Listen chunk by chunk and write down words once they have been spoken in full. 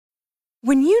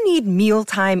When you need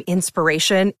mealtime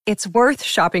inspiration, it's worth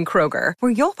shopping Kroger,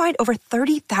 where you'll find over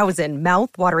 30,000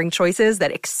 mouth-watering choices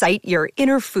that excite your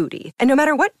inner foodie. And no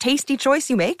matter what tasty choice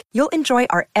you make, you'll enjoy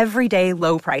our everyday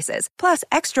low prices, plus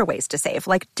extra ways to save,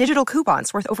 like digital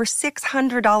coupons worth over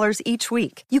 $600 each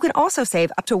week. You can also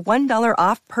save up to $1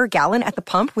 off per gallon at the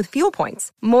pump with fuel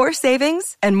points. More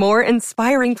savings and more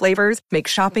inspiring flavors make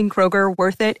shopping Kroger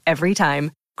worth it every time.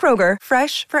 Kroger,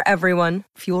 fresh for everyone.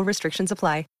 Fuel restrictions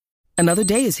apply. Another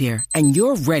day is here, and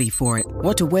you're ready for it.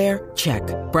 What to wear? Check.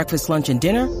 Breakfast, lunch, and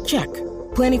dinner? Check.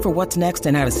 Planning for what's next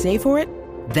and how to save for it?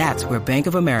 That's where Bank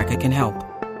of America can help.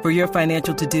 For your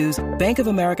financial to-dos, Bank of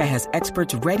America has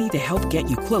experts ready to help get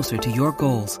you closer to your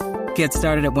goals. Get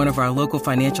started at one of our local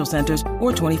financial centers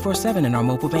or 24/7 in our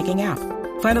mobile banking app.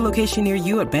 Find a location near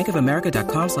you at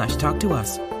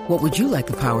bankofamerica.com/talktous. What would you like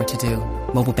the power to do?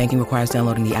 Mobile banking requires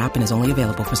downloading the app and is only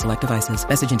available for select devices.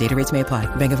 Message and data rates may apply.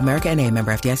 Bank of America N.A.,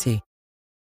 member FDIC.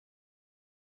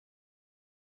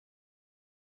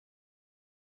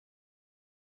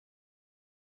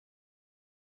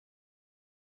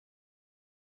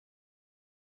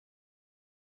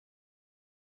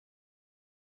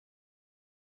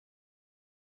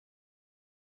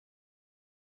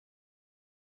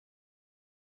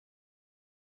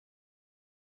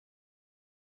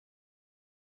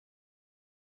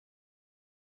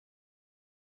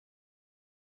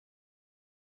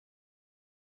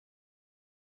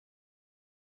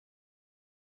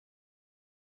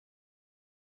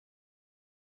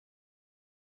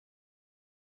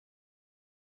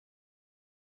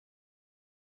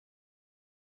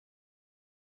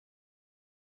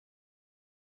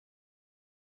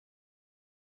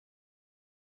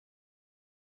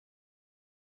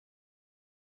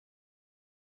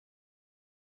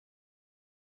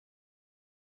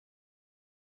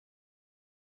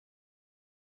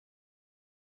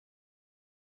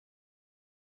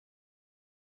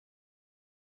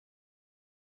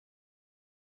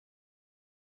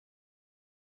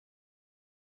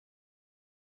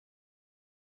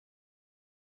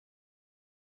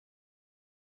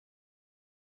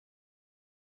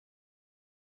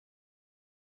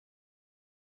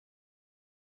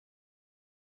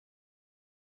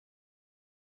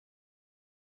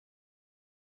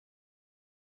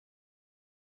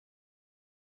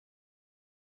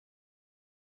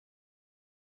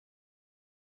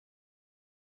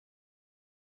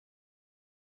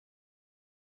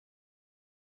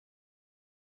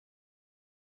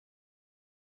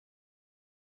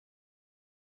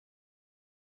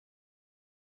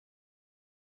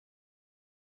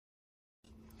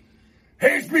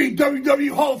 Here's me, WWE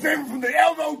Hall of Famer from the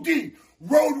LOD,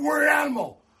 Road Warrior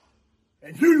Animal.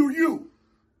 And who are you?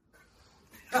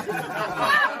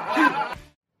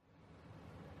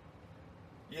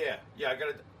 Yeah,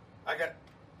 I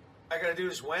gotta do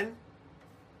this when?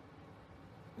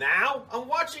 Now? I'm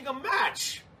watching a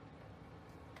match.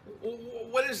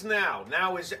 What is now?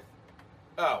 Now is,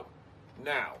 oh,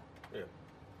 now. Yeah,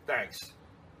 thanks.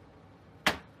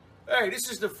 Hey,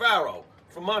 this is the Pharaoh.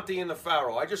 From Monty and the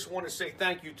Pharaoh. I just want to say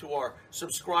thank you to our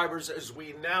subscribers as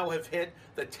we now have hit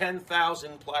the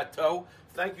 10,000 plateau.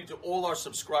 Thank you to all our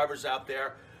subscribers out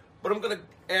there. But I'm going to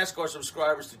ask our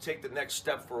subscribers to take the next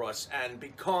step for us and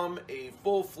become a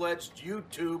full-fledged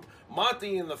YouTube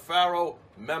Monty and the Pharaoh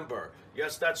member.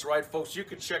 Yes, that's right, folks. You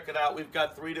can check it out. We've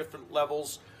got 3 different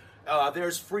levels.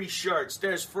 There's free shirts.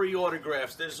 There's free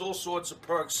autographs. There's all sorts of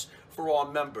perks for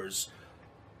our members.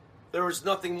 There is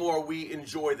nothing more we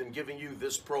enjoy than giving you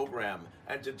this program.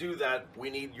 And to do that, we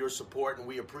need your support, and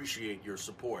we appreciate your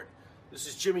support. This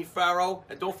is Jimmy Pharaoh,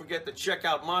 and don't forget to check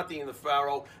out Monty and the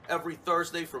Pharaoh every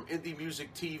Thursday from Indie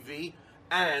Music TV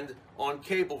and on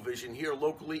Cablevision here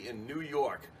locally in New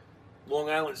York. Long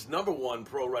Island's #1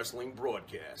 pro wrestling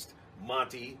broadcast,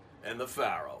 Monty and the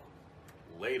Pharaoh.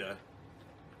 Later.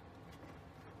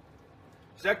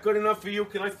 Is that good enough for you?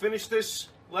 Can I finish this?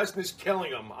 Lesnar's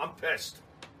killing him. I'm pissed.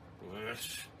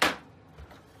 Yes.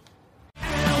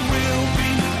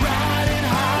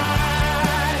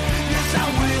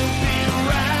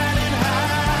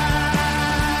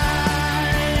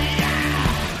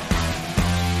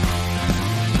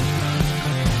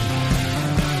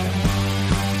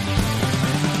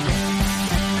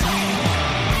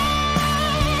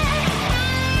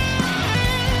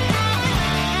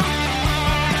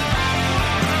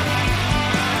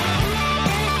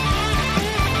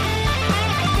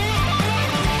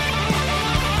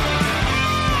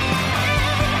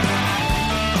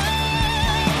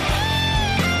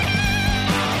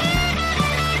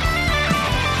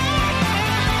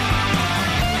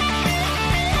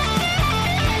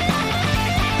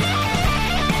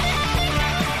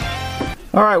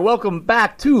 All right, welcome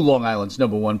back to Long Island's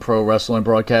 #1 pro wrestling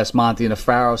broadcast. Monty and the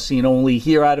Pharaoh, seen only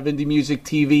here out of Indie Music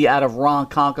TV, out of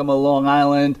Ronkonkoma, Long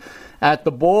Island. At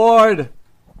the board,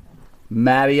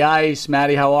 Matty Ice.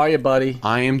 Matty, how are you, buddy?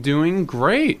 I am doing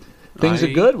great. Things are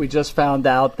good. We just found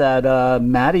out that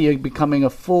Matty, you're becoming a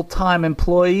full-time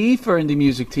employee for Indie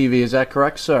Music TV. Is that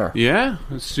correct, sir? Yeah,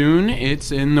 soon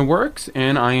it's in the works,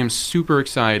 and I am super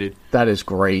excited. That is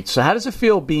great. So how does it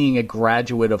feel being a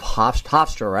graduate of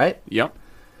Hofstra, right? Yep.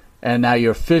 And now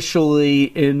you're officially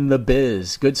in the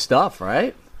biz. Good stuff,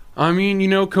 right? I mean,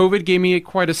 COVID gave me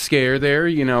quite a scare there,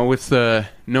 with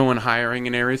no one hiring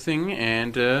and everything,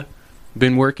 and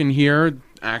been working here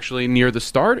actually near the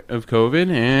start of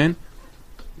COVID, and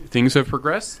things have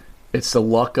progressed. It's the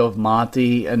luck of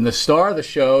Monty, and the star of the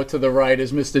show to the right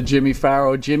is Mr. Jimmy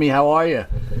Pharaoh. Jimmy, how are you?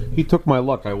 He took my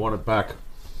luck. I want it back.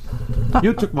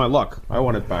 You took my luck. I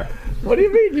want it back. What do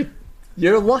you mean?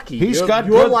 You're lucky. He's got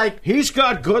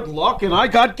good luck, and I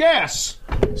got gas.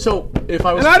 So if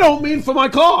I was, and I don't mean for my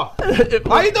car.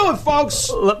 How you doing, folks?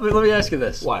 Let me ask you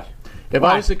this. What? If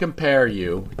I was to compare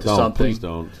you to something, please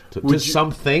don't. To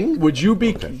something? Would you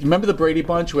be? Okay. Remember the Brady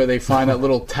Bunch where they find that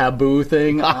little taboo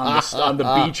thing on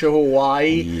the beach of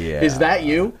Hawaii? Yeah. Is that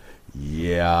you?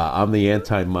 Yeah, I'm the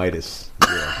anti-Midas.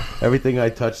 Yeah. Everything I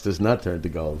touch does not turn to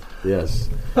gold. Yes.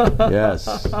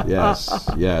 Yes.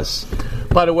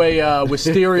 By the way,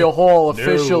 Wisteria Hall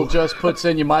official just puts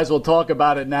in, you might as well talk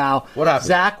about it now. What happened?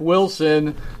 Zach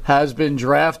Wilson has been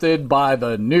drafted by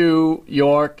the New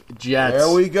York Jets.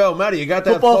 There we go. Matty, you got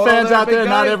that football fans there, out there, guy?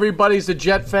 not everybody's a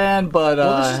Jet fan, but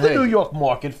this is the New York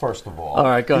market, first of all. All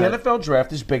right, go ahead. The NFL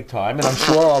draft is big time, and I'm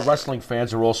sure our wrestling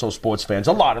fans are also sports fans.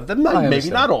 A lot of them,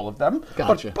 maybe not all of them,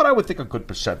 gotcha. but I would think a good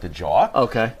percentage are.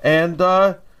 Okay. And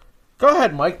go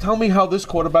ahead, Mike. Tell me how this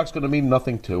quarterback's going to mean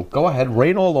nothing to. Go ahead.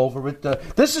 Rain all over it.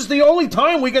 This is the only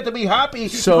time we get to be happy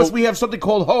because we have something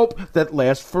called hope that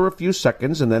lasts for a few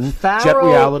seconds, and then Jet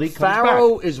reality comes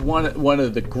Pharaoh back. is one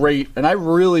of the great, and I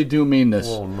really do mean this,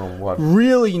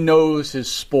 really knows his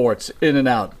sports in and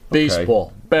out.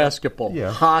 Baseball, basketball,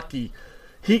 hockey.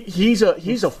 He's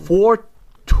a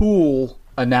four-tool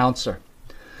announcer.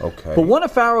 Okay. But one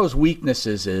of Pharaoh's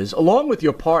weaknesses is, along with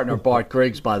your partner, Bart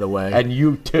Griggs, by the way. And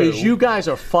you too. Is you guys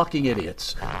are fucking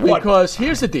idiots. Because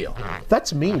here's the deal.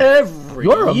 That's mean. Every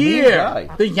You're a year, mean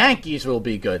guy. the Yankees will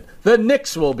be good. The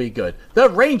Knicks will be good. The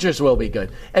Rangers will be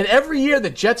good. And every year, the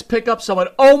Jets pick up someone,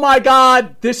 oh my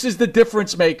God, this is the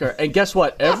difference maker. And guess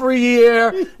what? Every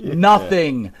year,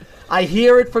 nothing. I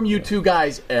hear it from you two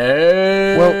guys.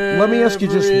 Well, let me ask you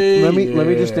let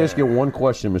me just ask you one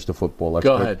question, Mr. Football Expert.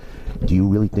 Go ahead. Do you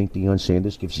really think Deion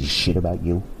Sanders gives a shit about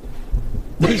you?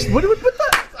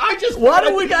 Why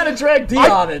do we got to drag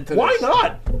Deion into this? Why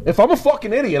not? If I'm a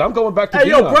fucking idiot, I'm going back to Deion. Deion.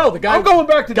 Yo, bro, the guy. I'm going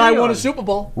back to guy Deion. won a Super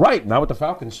Bowl. Right, now with the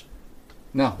Falcons.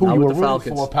 No, who not you with were the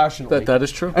Falcons. For passionately. That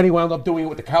is true. And he wound up doing it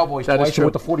with the Cowboys that twice and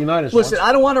with the 49ers Listen, once.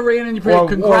 I don't want to rain in your parade.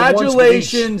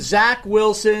 Congratulations, Zach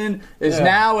Wilson is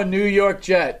now a New York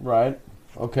Jet. Right.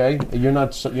 Okay. You're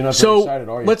not very excited,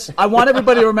 are you? I want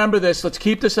everybody to remember this. Let's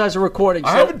keep this as a recording.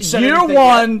 I haven't said year anything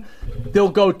one, they'll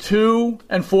go 2-14.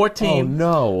 Oh,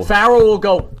 no. Pharaoh will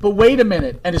go, but wait a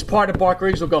minute. And his partner, Bart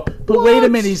Griggs, will go, but wait a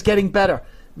minute, he's getting better.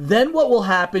 Then what will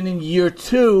happen in year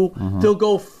two, they'll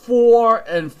go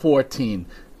 4-14.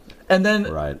 And then,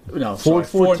 4 and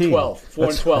 12. 4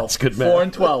 and 12. That's good, man. 4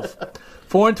 and 12.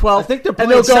 4 and 12. I think they're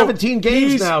playing 17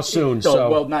 games now soon.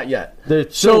 Well, not yet.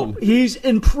 So he's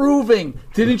improving.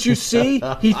 Didn't you see?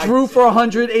 He threw for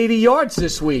 180 yards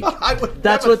this week.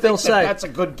 That's what they'll say. That's a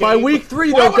good game. By week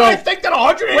 3, Why they'll would go. I think that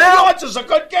 180 yards is a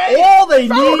good game? All he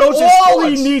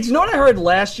needs. needs. You know what I heard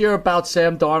last year about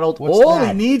Sam Darnold?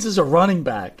 He needs is a running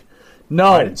back.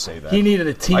 No, I didn't say that. He needed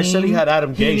a team. I said he had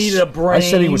Adam Gase. He needed a brain. I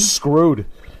said he was screwed.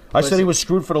 I said he was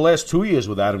screwed for the last 2 years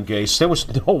with Adam Gase. There was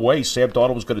no way Sam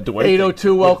Darnold was going to do anything.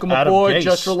 802, welcome aboard. Gase.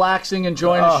 Just relaxing,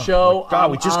 enjoying the show.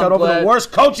 God, we just got over the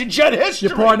worst coach in Jet history.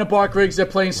 Your partner, Bart Griggs, they're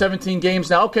playing 17 games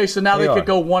now. Okay, so now they could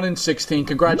go 1-16.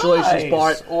 Congratulations,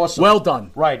 Bart. Awesome. Well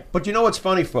done. Right. But you know what's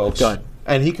funny, folks? Go ahead.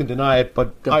 And he can deny it,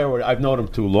 but I've known him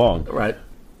too long. Right.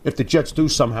 If the Jets do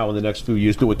somehow in the next few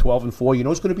years do a 12-4, you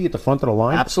know who's going to be at the front of the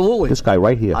line? Absolutely. This guy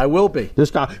right here. I will be. This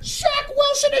guy. Zach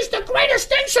Wilson is the greatest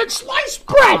thing since sliced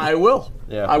bread. I will.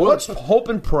 Yeah. I will. Let's hope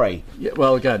and pray. Yeah,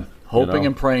 well, again, hoping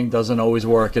and praying doesn't always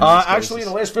work. Actually, in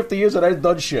the last 50 years, I've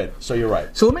done shit. So you're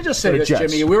right. So let me just say this,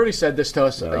 Jets. Jimmy. We already said this to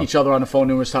us, each other on the phone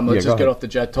numerous times. Let's just get off the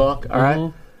Jet talk. All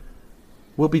right.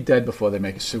 We'll be dead before they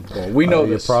make a Super Bowl. We know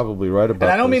this. You're probably right about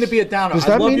And I don't this. mean to be a downer.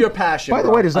 I love your passion. By the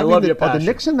way, does that I mean love your passion. Are the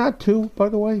Knicks in that too, by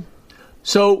the way?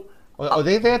 So are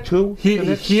they there too? Here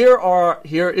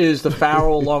is the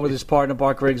Pharaoh along with his partner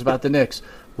Bart Griggs about the Knicks.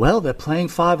 Well, they're playing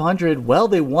 500. Well,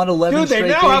 they won 11 Dude, straight they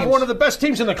now games. have one of the best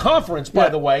teams in the conference, by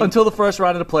the way. Until the first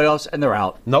round of the playoffs, and they're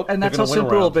out. Nope. And that's how they're gonna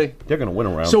simple win a it'll round. be. They're going to win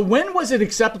a round. So when was it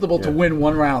acceptable to win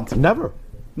one round? Never.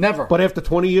 Never. But after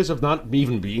 20 years of not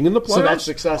even being in the playoffs, So that's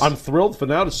success. I'm thrilled for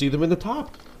now to see them in the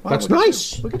top. Wow, That's look at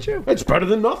nice. you. Look at you. It's better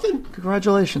than nothing.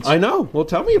 Congratulations. I know. Well,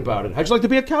 tell me about it. How'd you like to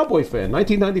be a Cowboy fan?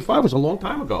 1995 was a long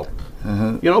time ago.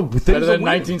 You know, things Better are than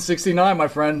winning. 1969, my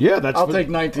friend. Yeah, I'll take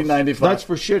 1995. That's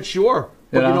for shit, sure.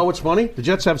 But You you know? know what's funny? The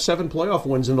Jets have 7 playoff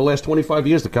wins in the last 25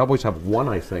 years. The Cowboys have 1,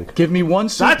 I think. Give me one.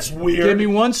 That's weird. Give me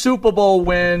one Super Bowl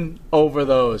win over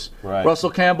those. Right. Russell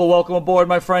Campbell, welcome aboard,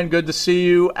 my friend. Good to see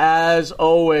you as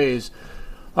always.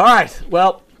 All right.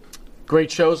 Well, great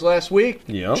shows last week.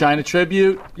 Yeah. China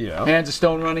Tribute. Yeah. Hands of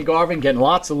Stone, Ronnie Garvin getting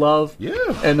lots of love. Yeah.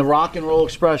 And the Rock and Roll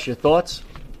Express. Your thoughts?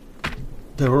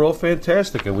 They were all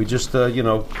fantastic, and we just,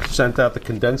 sent out the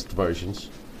condensed versions.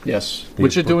 Yes.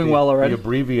 Which are doing well already. The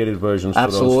abbreviated versions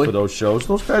Absolutely. for those shows.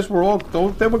 Those guys were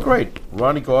they were great.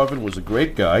 Ronnie Garvin was a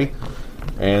great guy,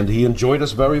 and he enjoyed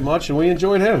us very much, and we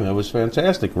enjoyed him. It was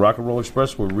fantastic. Rock and Roll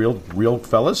Express were real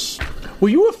fellas. Were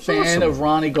you a fan awesome. of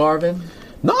Ronnie Garvin?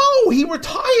 No, he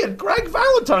retired. Greg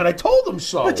Valentine, I told him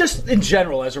so. But just in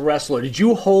general, as a wrestler, did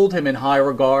you hold him in high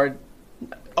regard?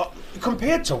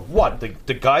 Compared to what?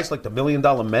 The guys like the $1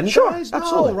 Million Men Sure, guys?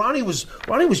 absolutely. No,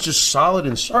 Ronnie was just solid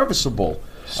and serviceable.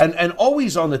 And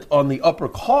always on the upper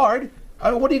card.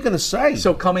 What are you going to say?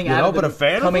 So coming out of but the- a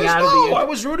fan coming of his? out of No, the- I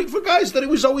was rooting for guys that he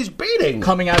was always beating.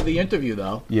 Coming out of the interview,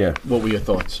 though. Yeah. What were your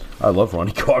thoughts? I love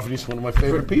Ronnie Garvin. He's one of my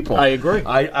favorite people. I agree.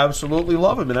 I absolutely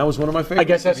love him, and that was one of my favorite. I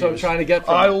guess that's what I'm interviews. trying to get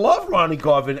from I it. love Ronnie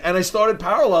Garvin, and I started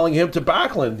paralleling him to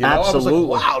Backlund. You know? Absolutely. I was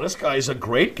like, wow, this guy's a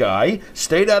great guy.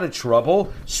 Stayed out of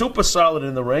trouble. Super solid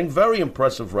in the ring. Very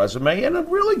impressive resume, and a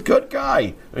really good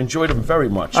guy. Enjoyed him very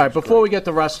much. All right, before we get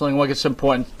to wrestling, we'll get some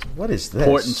important What is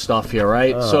this? stuff here,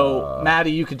 right? So,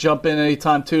 Maddie, you could jump in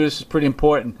anytime, too. This is pretty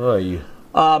important.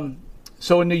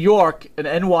 So in New York, an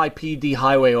NYPD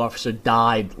highway officer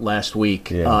died last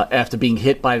week after being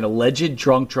hit by an alleged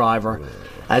drunk driver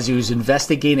as he was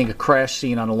investigating a crash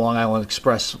scene on the Long Island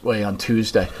Expressway on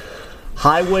Tuesday.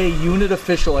 Highway unit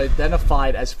official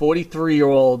identified as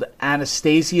 43-year-old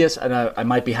Anastasius, and I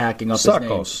might be hacking up his name.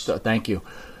 Sakos. Thank you.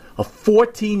 A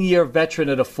 14-year veteran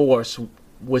of the force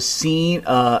was seen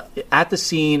at the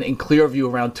scene in Clearview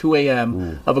around 2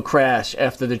 a.m. of a crash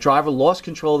after the driver lost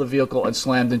control of the vehicle and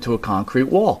slammed into a concrete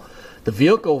wall. The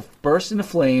vehicle burst into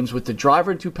flames with the driver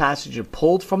and 2 passengers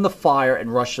pulled from the fire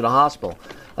and rushed to the hospital.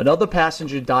 Another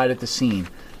passenger died at the scene,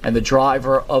 and the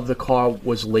driver of the car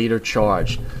was later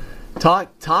charged.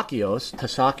 Tasakios,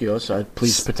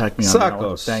 please protect me on that one.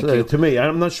 Sakos. Thank you. To me,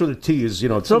 I'm not sure the T is,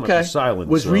 It's okay. silent.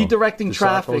 Was so. redirecting Sakos.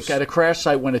 traffic at a crash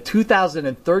site when a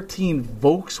 2013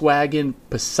 Volkswagen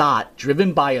Passat,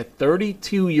 driven by a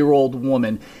 32-year-old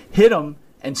woman, hit him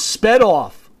and sped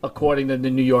off, according to the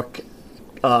New York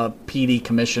PD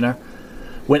commissioner.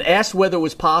 When asked whether it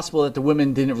was possible that the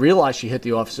woman didn't realize she hit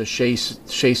the officer, Shea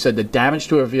said the damage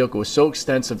to her vehicle was so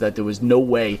extensive that there was no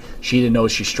way she didn't know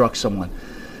she struck someone.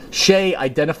 Shea,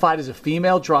 identified as a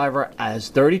female driver as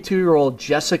 32-year-old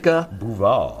Jessica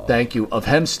Bouval. Thank you, of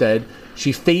Hempstead.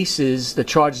 She faces the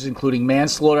charges including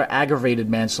manslaughter, aggravated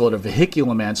manslaughter,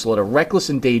 vehicular manslaughter, reckless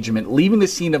endangerment, leaving the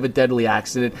scene of a deadly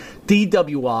accident,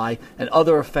 DWI, and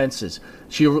other offenses.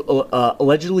 She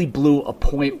allegedly blew a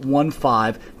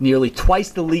 .15, nearly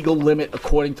twice the legal limit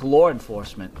according to law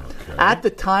enforcement. Okay. At the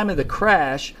time of the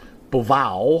crash,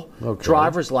 Bouval,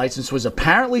 driver's license was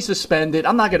apparently suspended.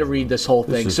 I'm not going to read this whole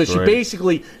thing. So she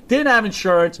basically didn't have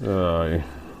insurance. The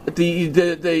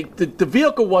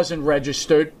vehicle wasn't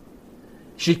registered.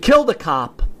 She killed a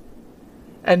cop,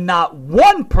 and not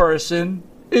one person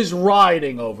is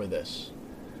rioting over this.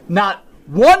 Not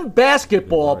one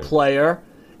basketball player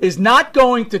is not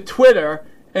going to Twitter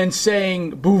and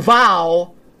saying,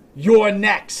 Bouval, you're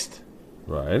next.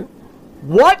 Right.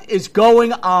 What is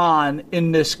going on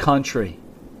in this country?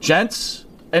 Gents,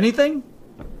 anything?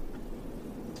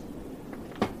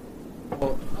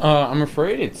 Well, I'm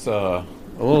afraid it's a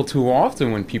little too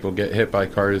often when people get hit by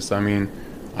cars. I mean,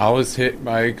 I was hit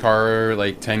by a car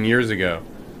like 10 years ago,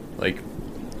 like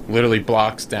literally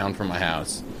blocks down from my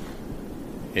house.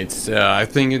 It's I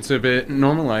think it's a bit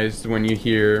normalized when you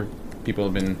hear people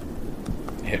have been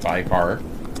hit by a car.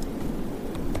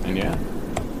 And yeah.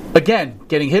 Again,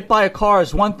 getting hit by a car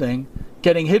is one thing.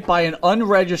 Getting hit by an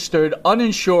unregistered,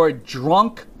 uninsured,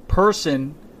 drunk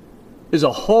person is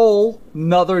a whole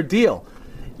nother deal.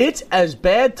 It's as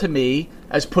bad to me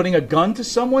as putting a gun to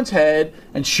someone's head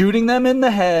and shooting them in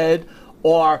the head,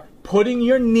 or putting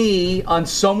your knee on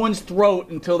someone's throat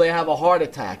until they have a heart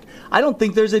attack. I don't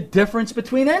think there's a difference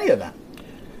between any of them.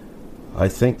 I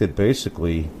think that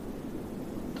basically,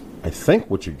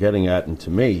 what you're getting at, and to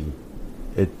me,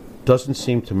 it doesn't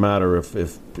seem to matter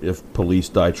if police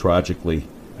die tragically,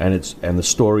 and the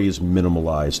story is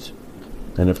minimalized.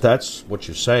 And if that's what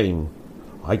you're saying,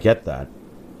 I get that.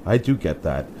 I do get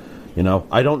that. You know,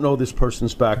 I don't know this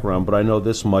person's background, but I know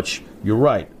this much. You're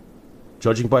right.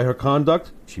 Judging by her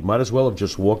conduct, she might as well have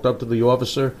just walked up to the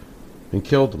officer and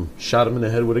killed him, shot him in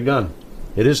the head with a gun.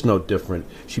 It is no different.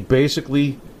 She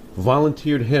basically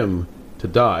volunteered him to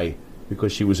die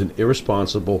because she was an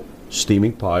irresponsible,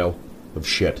 steaming pile of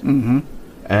shit. Mm-hmm.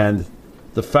 And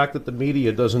the fact that the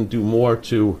media doesn't do more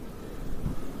to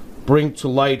bring to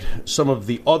light some of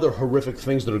the other horrific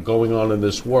things that are going on in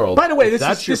this world. By the way,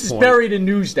 this is buried in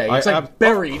Newsday. It's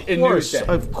buried in Newsday.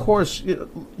 Of course,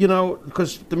 you know,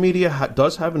 because the media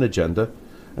does have an agenda,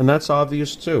 and that's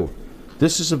obvious too.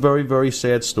 This is a very, very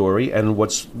sad story, and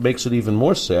what makes it even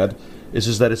more sad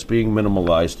is that it's being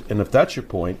minimalized. And if that's your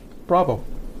point, bravo.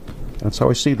 That's how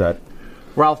I see that.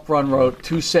 Ralph Brunn wrote,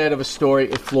 too sad of a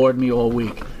story, it floored me all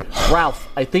week. Ralph,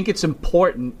 I think it's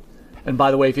important, and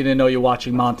by the way, if you didn't know, you're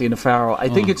watching Monty and the Pharaoh, I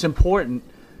think it's important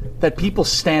that people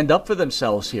stand up for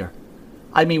themselves here.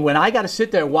 I mean, when I got to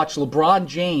sit there and watch LeBron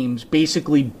James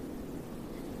basically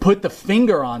put the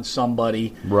finger on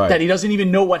somebody that he doesn't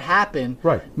even know what happened.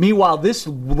 Right. Meanwhile, this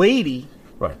lady,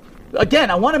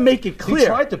 again, I want to make it clear, he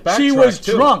tried to backtrack she was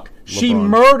too, drunk. LeBron. She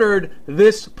murdered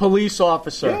this police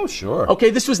officer. Yeah, sure.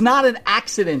 Okay, this was not an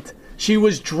accident. She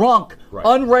was drunk,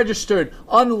 unregistered,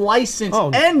 unlicensed,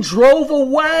 and drove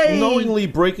away. Knowingly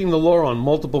breaking the law on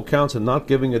multiple counts and not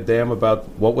giving a damn about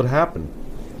what would happen.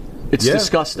 It's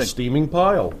disgusting. A steaming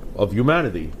pile of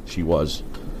humanity she was.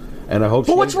 And I hope.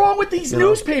 But what's wrong with these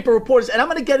newspaper reporters? And I'm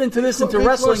going to get into this, into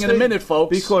wrestling in a minute,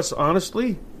 folks. Because,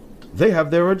 honestly, they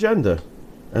have their agenda.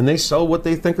 And they sell what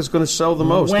they think is going to sell the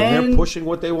most. And they're pushing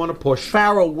what they want to push.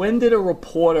 Pharaoh, when did a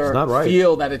reporter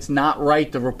feel that it's not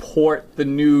right to report the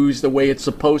news the way it's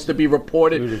supposed to be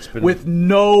reported with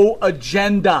no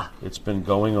agenda? It's been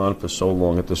going on for so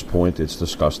long at this point. It's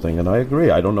disgusting. And I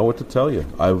agree. I don't know what to tell you.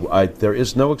 There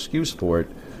is no excuse for it.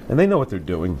 And they know what they're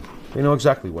doing. They know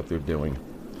exactly what they're doing.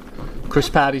 Chris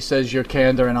Patty says your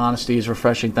candor and honesty is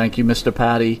refreshing. Thank you, Mr.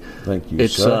 Patty. Thank you,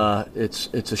 sir. It's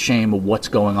a shame of what's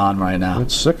going on right now.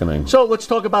 It's sickening. So let's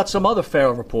talk about some other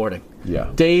Pharaoh reporting. Yeah.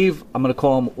 Dave, I'm going to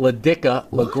call him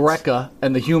LaGreca,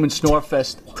 and the Human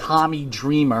Snorefest Tommy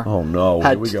Dreamer. Oh, no.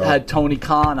 Here we go. Had Tony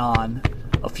Khan on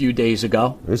a few days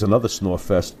ago. There's another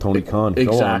Snorefest, Tony Khan.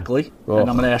 Exactly. And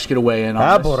I'm going to ask you to weigh in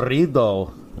on this.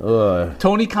 Aburrido.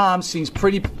 Tony Khan seems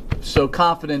pretty so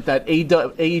confident that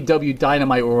AEW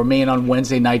Dynamite will remain on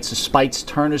Wednesday nights despite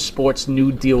Turner Sports'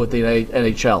 new deal with the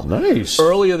NHL. Nice.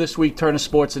 Earlier this week, Turner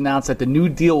Sports announced that the new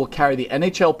deal will carry the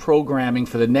NHL programming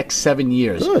for the next 7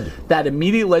 years. Good. That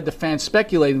immediately led to fans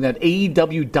speculating that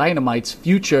AEW Dynamite's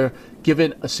future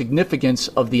given a significance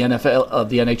of the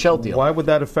NHL deal. Why would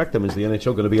that affect them? Is the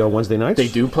NHL going to be on Wednesday nights? They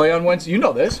do play on Wednesday. You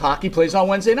know this. Hockey plays on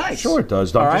Wednesday nights. Sure it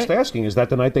does. I'm just asking, is that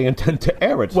the night they intend to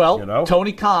air it? Well,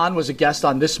 Tony Khan was a guest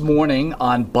on This Morning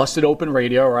on Busted Open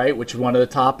Radio, right, which is one of the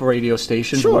top radio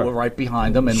stations. Sure. We're right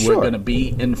behind them, and we're going to be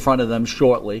in front of them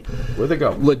shortly. Where'd they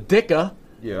go? LaDicka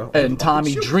and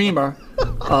Tommy Dreamer.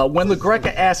 When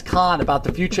LaGreca asked Khan about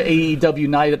the future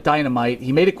AEW Dynamite,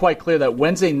 he made it quite clear that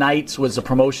Wednesday nights was the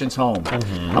promotion's home.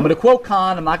 Mm-hmm. I'm going to quote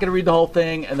Khan. I'm not going to read the whole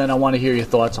thing, and then I want to hear your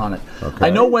thoughts on it. Okay. I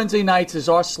know Wednesday nights is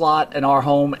our slot and our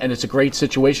home, and it's a great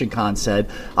situation, Khan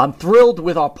said. I'm thrilled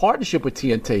with our partnership with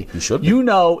TNT. You should be. You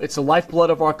know it's the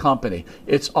lifeblood of our company.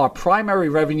 It's our primary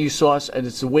revenue source, and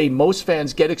it's the way most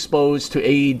fans get exposed to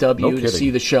AEW to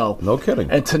see the show. No kidding.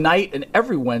 And tonight and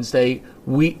every Wednesday,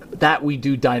 we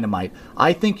do Dynamite.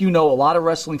 I think you know a lot of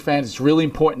wrestling fans, it's a really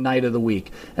important night of the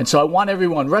week. And so I want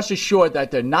everyone, rest assured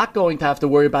that they're not going to have to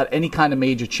worry about any kind of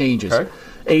major changes. Okay.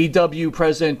 AEW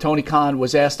President Tony Khan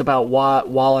was asked about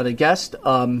while at a guest.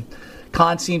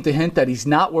 Khan seemed to hint that he's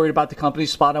not worried about the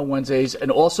company's spot on Wednesdays and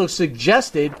also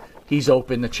suggested he's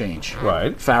open to change.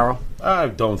 Right. Pharaoh? I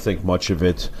don't think much of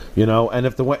it, and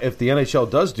if the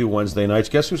NHL does do Wednesday nights,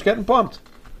 guess who's getting bumped?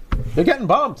 They're getting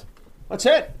bumped. That's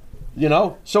it.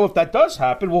 So if that does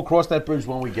happen, we'll cross that bridge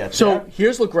when we get there. So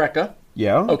here's LaGreca.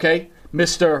 Yeah. Okay.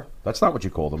 Mr. That's not what you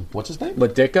called him. What's his name?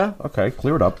 LaDicka. Okay,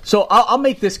 clear it up. So I'll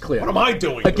make this clear. What am I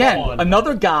doing? Again,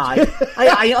 another guy.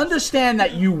 I understand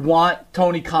that you want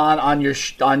Tony Khan on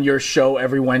your show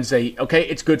every Wednesday. Okay,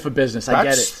 it's good for business. I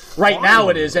get it. Right now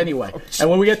it is anyway. And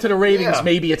when we get to the ratings,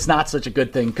 maybe it's not such a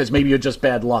good thing because maybe you're just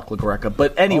bad luck, LaGreca.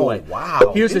 But anyway,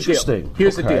 here's the deal.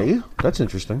 Here's the deal. That's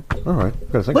interesting. All right.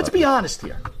 Let's be honest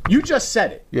here. You just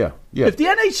said it. Yeah. If the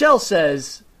NHL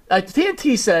says,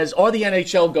 TNT says, or the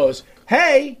NHL goes,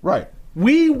 hey, right,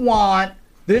 we want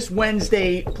this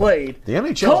Wednesday played. The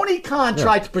NHL. Tony Khan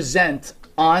tried to present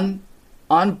on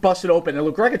Busted Open, and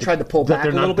LaGreca tried to pull back a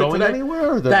little bit going today.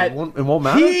 Anywhere? That it won't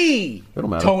matter? It'll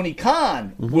matter. Tony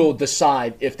Khan, will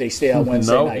decide if they stay on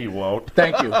Wednesday no, night. he won't.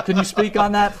 Thank you. Can you speak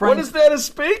on that, Frank? What is there to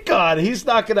speak on? He's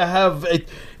not going to have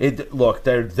it. Look,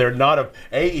 they're not a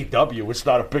AEW. It's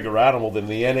not a bigger animal than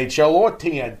the NHL or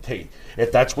TNT.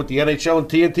 If that's what the NHL and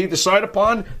TNT decide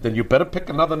upon, then you better pick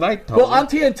another night, Tony. Well, on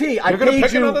TNT, I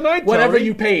paid you whatever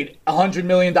you paid, $100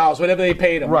 million, whatever they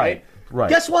paid him, right? Right.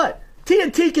 Guess what?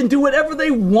 TNT can do whatever they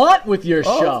want with your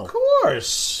show. Of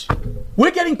course.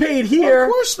 We're getting paid here. Of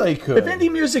course they could. If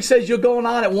Indie Music says you're going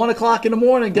on at 1 o'clock in the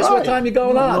morning, guess what time you're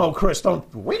going on? No, Chris, don't.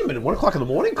 Wait a minute, 1 o'clock in the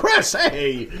morning? Chris,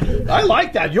 hey, I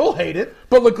like that. You'll hate it.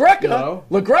 But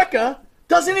LaGreca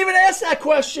doesn't even ask that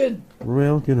question.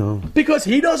 Well, Because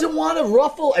he doesn't want to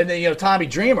ruffle. And then, Tommy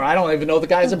Dreamer, I don't even know the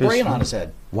guy has a brain on his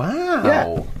head. Wow.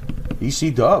 Yeah.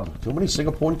 EC Dub. Too many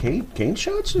Singapore cane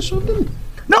shots or something?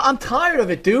 No, I'm tired of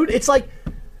it, dude. It's like,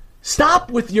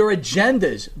 stop with your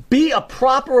agendas. Be a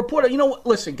proper reporter. You know what?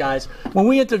 Listen, guys, when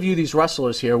we interview these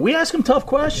wrestlers here, we ask them tough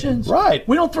questions. Right.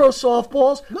 We don't throw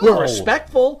softballs. No. We're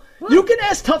respectful. Right. You can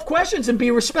ask tough questions and be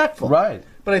respectful. Right.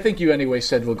 But I think you anyway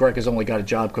said LaGreca's only got a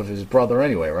job because of his brother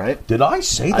anyway, right? Did I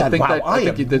say that? I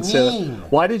think you did say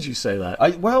that. Why did you say that?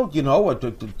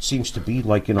 It seems to be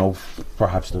like,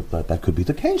 perhaps that could be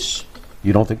the case.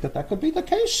 You don't think that could be the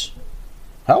case?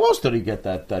 How else did he get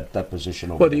that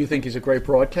position over Well, there? do you think he's a great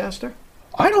broadcaster?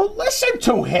 I don't listen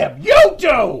to him. You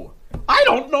do. I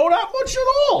don't know that much at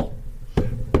all.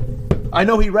 I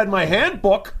know he read my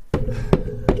handbook.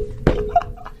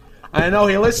 I know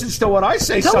he listens to what I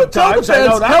say sometimes. Tell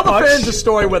the fans the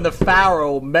story when the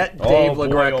Pharaoh met Dave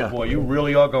LaGreca. Oh, boy, you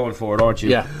really are going for it, aren't you?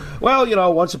 Yeah.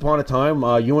 Well, once upon a time,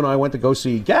 you and I went to go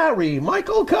see Gary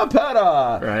Michael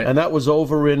Capetta. Right. And that was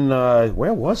over in,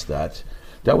 where was that?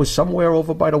 That was somewhere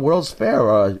over by the World's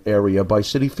Fair area by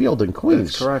City Field in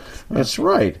Queens. That's correct. That's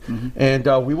right. Mm-hmm.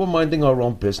 And we were minding our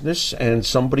own business, and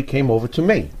somebody came over to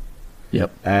me.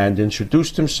 Yep. And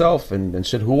introduced himself and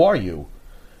said, "Who are you?"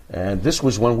 And this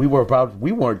was when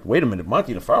wait a minute,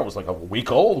 Monty DeFaro was like a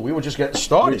week old. We were just getting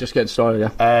started. Yeah.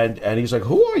 And he's like,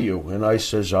 "Who are you?" And I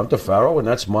says, "I'm DeFaro, and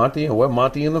that's Monty, and we're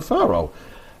Monty and DeFaro."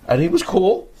 And he was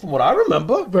cool, from what I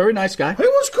remember. Very nice guy. He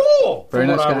was cool, Very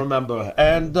from nice what guy. I remember.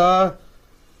 And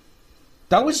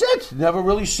that was it. Never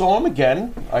really saw him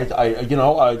again.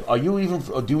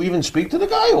 Do you even speak to the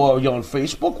guy, or are you on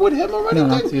Facebook with him or anything?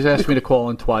 No, he's asked me to call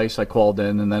in twice. I called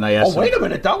in, and then I asked him. Oh, wait a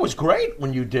minute. That was great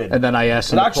when you did. And then I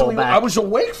asked him to call back. I was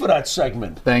awake for that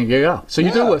segment. There you go. So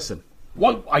you do listen.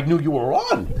 Well, I knew you were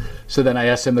on. So then I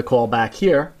asked him to call back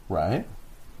here. Right.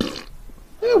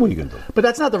 Yeah, what are you going to do? But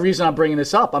that's not the reason I'm bringing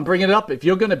this up. I'm bringing it up if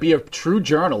you're going to be a true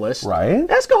journalist. Right.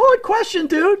 Ask a hard question,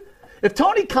 dude. If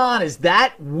Tony Khan is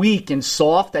that weak and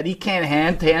soft that he can't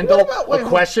handle a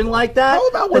question like that,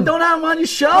 then don't have him on your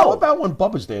show. How about when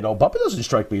Bubba's there, though? Bubba doesn't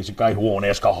strike me as a guy who won't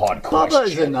ask a hard question. Bubba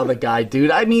is another guy, dude.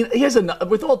 I mean,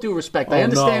 with all due respect, I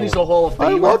understand he's a Hall of Famer. I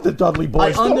love the Dudley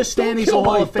Boys. I understand he's a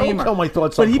Hall of Famer. Don't kill my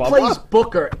thoughts but on he Bubba. plays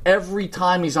Booker every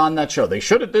time he's on that show. They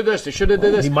should have did this. They should have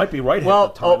did this. He might be right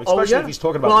half the time, especially if he's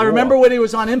talking about I remember war. when he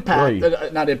was on Impact.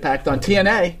 Right. Not Impact, on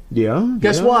TNA. Yeah.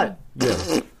 Guess what?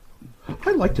 Yeah.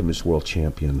 I liked him as world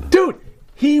champion. Dude,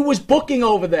 he was booking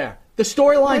over there. The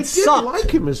storyline sucked. I did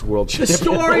like him as world The champion.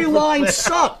 storyline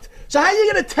sucked. So how are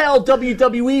you going to tell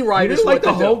WWE You writers didn't like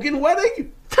what the to do? Hogan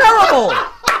wedding? Terrible!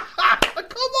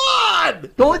 Come on!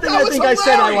 The only thing I think I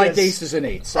said I liked Aces and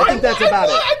Eights. I think that's about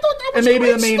it. I thought that was and maybe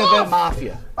great the main stuff. event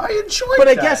Mafia. I enjoyed But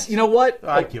I that. guess, you know what?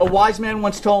 I A wise man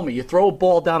once told me, you throw a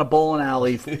ball down a bowling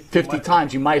alley 50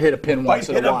 times, you might hit a pin once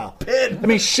in a while. I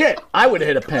mean, shit, I would have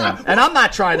hit a pin. And I'm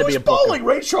not trying to be a booker. bowling,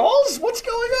 Ray Charles? What's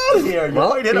going on here? You Well,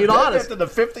 might hit a being pin honest. after the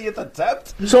 50th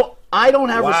attempt? So I don't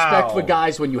have Wow. respect for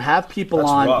guys when you have people That's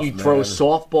on, rough, you throw man.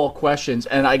 softball questions,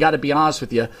 and I got to be honest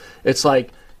with you, it's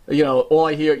like, all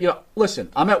I hear, listen,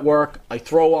 I'm at work, I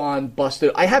throw on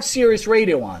Busted, I have Sirius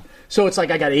Radio on. So it's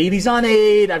like I got 80s on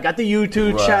 8, I've got the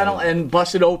YouTube channel, and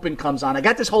Busted Open comes on. I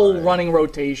got this whole running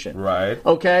rotation. Right.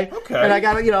 Okay? And I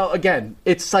got to, again,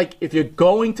 it's like if you're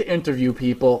going to interview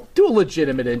people, do a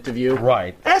legitimate interview.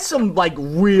 Right. Ask some,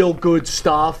 real good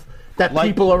stuff that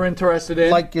people are interested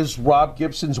in. Like, is Rob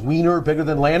Gibson's wiener bigger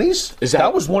than Lanny's?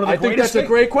 That was one of the I think greatest that's a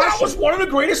great question. That was one of the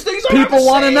greatest things I've People ever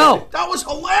wanna seen. know. That was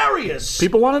hilarious.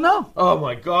 People want to know. Oh,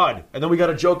 my God. And then we got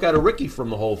a joke out of Ricky from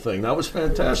the whole thing. That was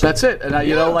fantastic. That's it. And,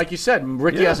 you know, like you said,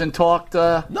 Ricky hasn't talked...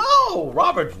 No,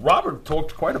 Robert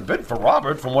talked quite a bit for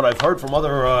Robert, from what I've heard from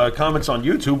other comments on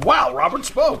YouTube. Wow, Robert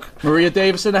spoke. Maria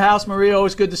Davis in the house. Maria,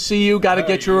 always good to see you. Got to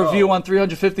get your review on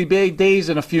 350 Days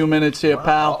in a few minutes here,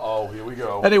 pal. Uh-oh, here we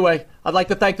go. Anyway, I'd like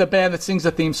to thank the band that sings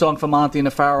the theme song for Monty and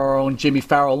the Pharaoh, our own Jimmy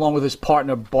Farrow, along with his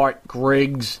partner Bart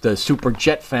Griggs, the Super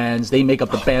Jet fans. They make up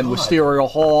the band Wisteria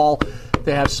Hall.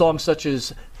 They have songs such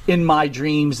as In My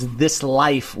Dreams, This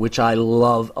Life, which I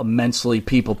love immensely.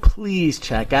 People, please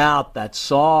check out that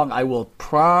song. I will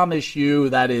promise you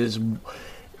that is...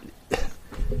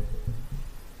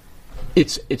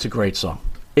 It's a great song.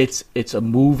 It's a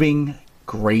moving,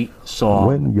 great song.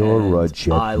 When you're a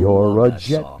jet, you're a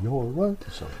jet, you're a...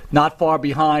 Not far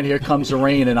behind, Here Comes the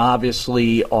Rain, and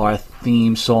obviously our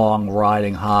theme song,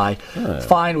 Riding High.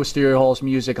 Find Wisteria Hall's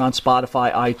music on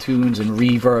Spotify, iTunes, and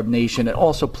Reverb Nation. And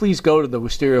also, please go to the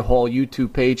Wisteria Hall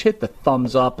YouTube page, hit the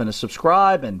thumbs up and a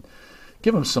subscribe, and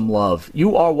give them some love.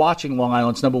 You are watching Long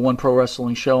Island's #1 pro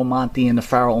wrestling show, Monty and the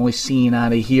Pharaoh, only seen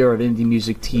out of here at Indie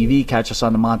Music TV. Catch us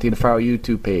on the Monty and the Pharaoh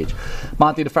YouTube page,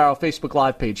 Monty and the Pharaoh Facebook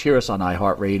Live page. Hear us on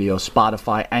iHeartRadio,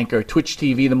 Spotify, Anchor, Twitch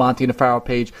TV, the Monty and the Pharaoh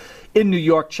page. In New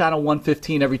York, channel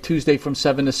 115 every Tuesday from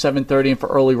 7 to 7:30, and for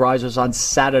early risers on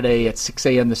Saturday at 6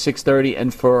 a.m. to 6:30,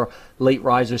 and for late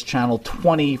risers, channel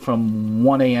 20 from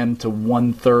 1 a.m. to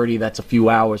 1:30. That's a few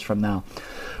hours from now.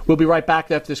 We'll be right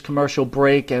back after this commercial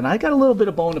break, and I got a little bit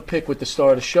of bone to pick with the star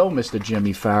of the show, Mr.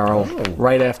 Jimmy Farrow,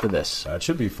 right after this. That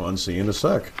should be fun. See you in a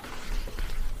sec.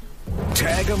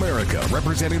 Tag America,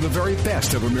 representing the very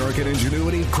best of American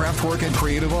ingenuity, craftwork, and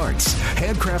creative arts.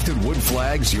 Handcrafted wood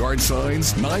flags, yard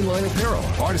signs, 9-line apparel,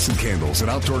 artisan candles, and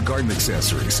outdoor garden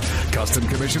accessories. Custom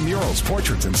commissioned murals,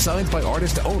 portraits, and signs by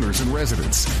artist owners and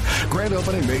residents. Grand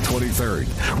opening May 23rd.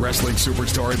 Wrestling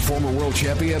superstar and former world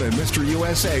champion and Mr.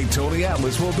 USA Tony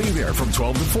Atlas will be there from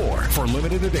 12 to 4 for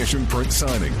limited edition print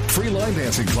signing. Free line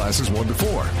dancing classes 1 to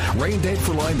 4. Rain date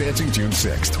for line dancing June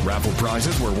 6th. Raffle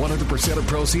prizes where 100% of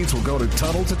proceeds will go to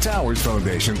Tunnel to Towers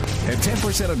Foundation, and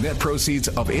 10% of net proceeds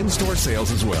of in-store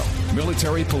sales as well.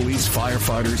 Military, police,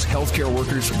 firefighters, healthcare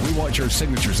workers, we want your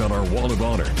signatures on our wall of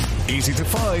honor. Easy to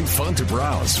find, fun to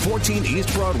browse. 14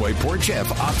 East Broadway, Port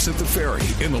Jeff, opposite the ferry,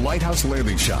 in the Lighthouse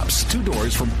Landing Shops, 2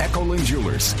 doors from Echolyn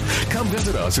Jewelers. Come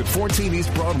visit us at 14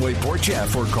 East Broadway, Port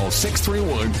Jeff, or call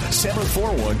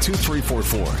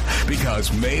 631-741-2344.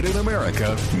 Because made in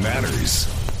America matters.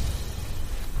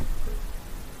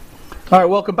 All right,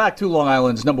 welcome back to Long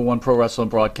Island's #1 pro wrestling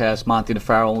broadcast. Monty the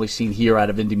Pharaoh, only seen here out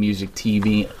of Indie Music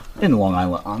TV in Long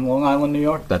Island, on Long Island, New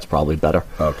York. That's probably better.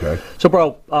 Okay. So,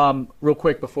 bro, real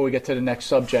quick before we get to the next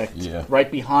subject, right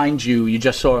behind you, you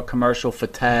just saw a commercial for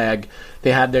Tag.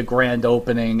 They had their grand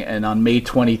opening, and on May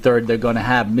 23rd, they're going to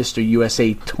have Mr.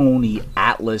 USA Tony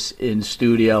Atlas in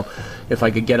studio. If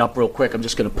I could get up real quick, I'm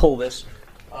just going to pull this.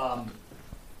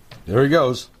 There he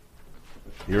goes.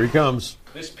 Here he comes.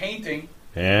 This painting...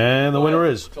 And the winner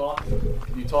is.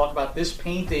 You talk about this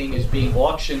painting is being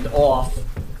auctioned off.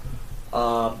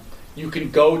 You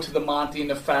can go to the Monty and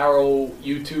the Pharaoh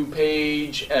YouTube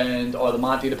page or the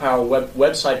Monty and the Pharaoh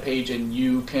website page, and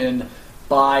you can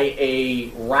buy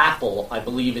a raffle. I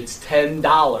believe it's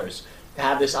 $10 to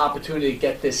have this opportunity to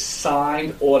get this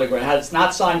signed autograph. It's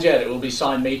not signed yet. It will be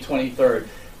signed May 23rd.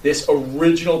 This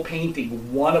original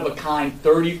painting, one of a kind,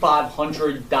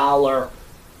 $3,500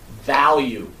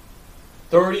 value.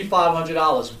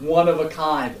 $3,500, one of a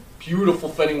kind, beautiful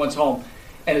for anyone's home,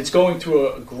 and it's going to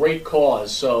a great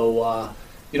cause. So,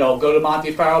 go to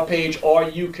Monty Pharaoh page, or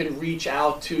you can reach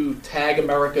out to Tag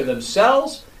America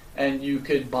themselves, and you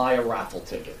could buy a raffle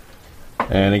ticket.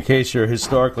 And in case you're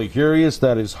historically curious,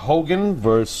 that is Hogan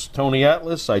versus Tony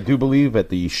Atlas, I do believe, at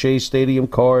the Shea Stadium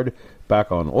card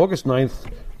back on August 9th,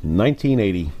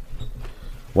 1980.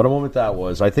 What a moment that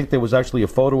was. I think there was actually a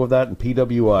photo of that in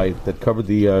PWI that covered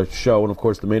the show, and of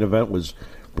course the main event was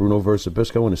Bruno versus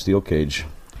Bisco in a steel cage.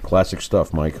 Classic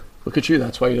stuff, Mike. Look at you.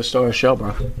 That's why you're the star of the show,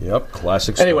 bro. Yep,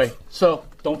 classic stuff. Anyway, so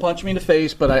don't punch me in the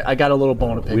face, but I got a little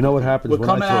bone to pick. We know what happens when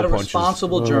I throw punches. We're coming out of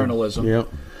responsible journalism. Yep.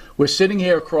 We're sitting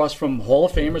here across from Hall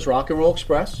of Famers Rock and Roll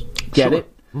Express. Get it?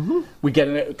 Mm-hmm. We get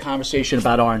a conversation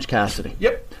about Orange Cassidy.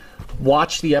 Yep.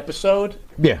 Watch the episode.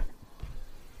 Yeah.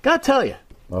 Gotta tell you.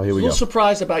 Oh, here we go. A little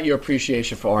surprised about your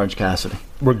appreciation for Orange Cassidy.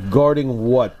 Regarding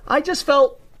what? I just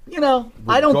felt, I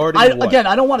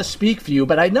don't want to speak for you,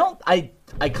 but I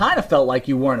kind of felt like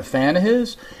you weren't a fan of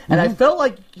his, and I felt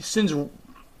like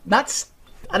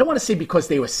I don't want to say because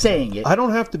they were saying it. I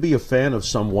don't have to be a fan of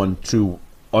someone to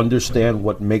understand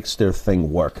what makes their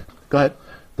thing work. Go ahead.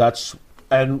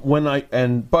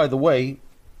 And by the way,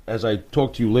 as I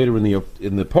talk to you later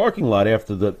in the parking lot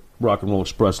after the Rock and Roll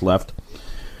Express left,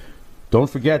 don't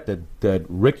forget that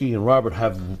Ricky and Robert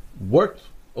have worked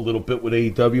a little bit with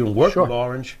AEW and worked with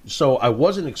Orange. So I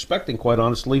wasn't expecting, quite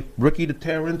honestly, Ricky to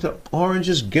tear into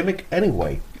Orange's gimmick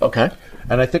anyway. Okay.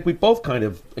 And I think we both kind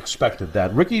of expected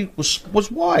that. Ricky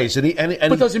was wise,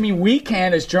 but doesn't mean we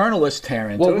can, as journalists, tear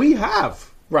into it. Well, we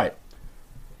have. Right.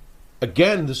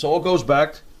 Again, this all goes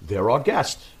back. They're our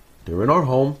guests. They're in our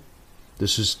home.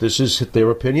 This is their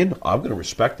opinion. I'm going to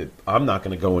respect it. I'm not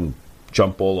going to go and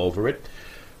jump all over it.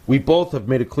 We both have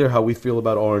made it clear how we feel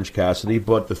about Orange Cassidy,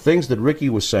 but the things that Ricky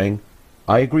was saying,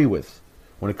 I agree with.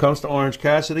 When it comes to Orange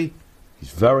Cassidy, he's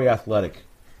very athletic.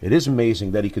 It is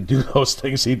amazing that he could do those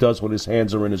things he does when his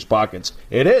hands are in his pockets.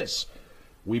 It is.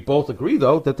 We both agree,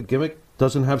 though, that the gimmick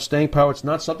doesn't have staying power. It's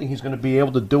not something he's going to be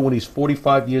able to do when he's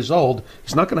 45 years old.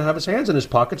 He's not going to have his hands in his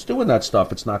pockets doing that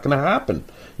stuff. It's not going to happen.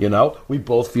 You know, we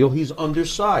both feel he's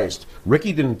undersized.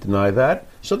 Ricky didn't deny that,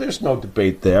 so there's no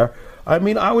debate there. I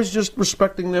mean, I was just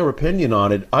respecting their opinion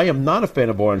on it. I am not a fan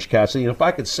of Orange Cassidy, and if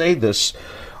I could say this,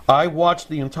 I watched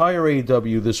the entire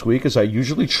AEW this week, as I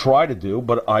usually try to do,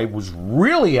 but I was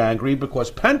really angry because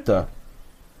Penta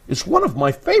is one of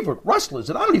my favorite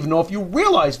wrestlers, and I don't even know if you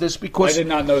realize this because I did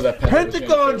not know that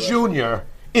Pentagon Jr.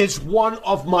 is one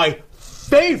of my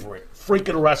favorite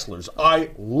freaking wrestlers. I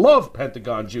love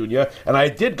Pentagon Jr., and I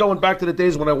did going back to the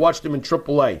days when I watched him in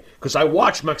AAA, because I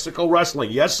watch Mexico wrestling.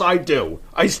 Yes, I do.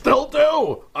 I still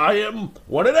do. I am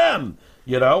one of them.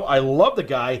 You know, I love the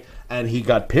guy, and he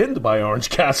got pinned by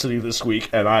Orange Cassidy this week,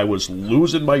 and I was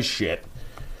losing my shit.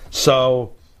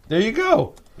 So, there you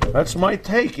go. That's my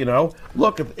take, you know.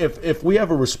 Look, if we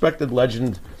have a respected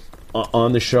legend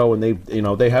on the show, and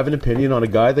they have an opinion on a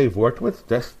guy they've worked with,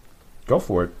 go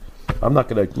for it. I'm not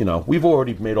going to, we've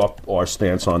already made up our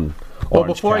stance on Well,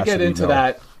 before I get into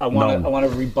that, I want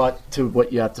to rebut to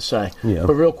what you have to say. Yeah.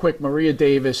 But real quick, Maria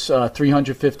Davis,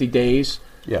 350 Days.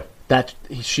 Yeah. That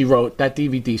she wrote, that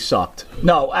DVD sucked.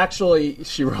 No, actually,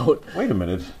 she wrote... Wait a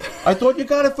minute. I thought you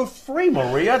got it for free,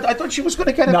 Maria. I thought she was going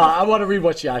to get it. No, I want to read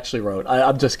what she actually wrote.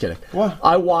 I'm just kidding. What?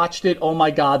 I watched it. Oh, my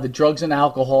God. The drugs and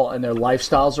alcohol and their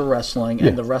lifestyles of wrestling,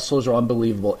 and the wrestlers are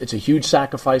unbelievable. It's a huge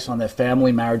sacrifice on their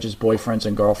family, marriages, boyfriends,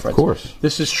 and girlfriends. Of course.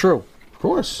 This is true. Of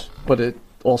course. But it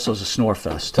also is a snore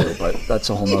fest, too. But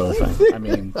that's a whole other thing. I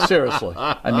mean, seriously.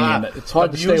 I mean, it's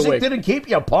hard to stay awake. The music didn't keep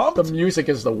you pumped? The music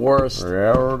is the worst.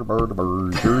 So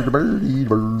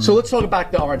let's talk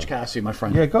back to Orange Cassidy, my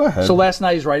friend. Yeah, go ahead. So last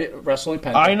night he's wrestling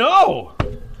Penta. I know!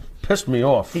 Pissed me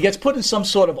off. He gets put in some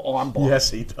sort of armbar.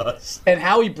 Yes, he does. And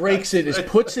how he breaks it is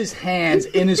puts his hands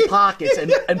in his pockets,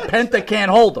 and Penta can't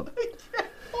hold them.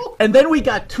 And then we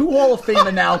got two Hall of Fame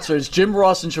announcers, Jim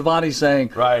Ross and Shivani,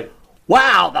 saying, right.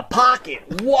 Wow, the pocket.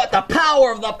 What? The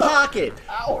power of the pocket.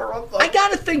 I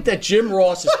got to think that Jim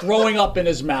Ross is throwing up in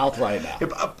his mouth right now.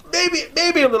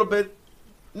 Maybe a little bit.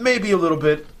 Maybe a little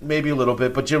bit.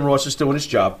 But Jim Ross is doing his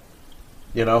job.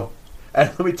 You know? And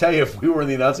let me tell you, if we were in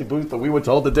the announcing booth and we were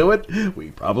told to do it,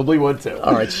 we probably would too.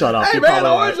 All right, shut up. Hey, You're man,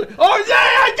 right. oh, yeah,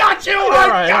 I got you.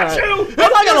 I got you.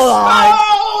 I'm not going to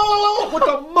lie. With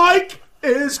the mic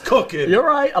is cooking. You're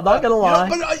right. I'm not going to lie.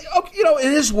 But,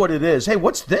 it is what it is. Hey,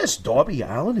 what's this? Darby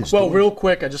Allin is doing, real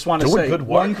quick, I just want to say good work.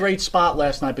 One great spot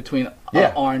last night between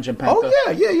Orange and Penta.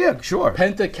 Oh, yeah, sure.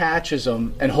 Penta catches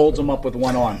him and holds him up with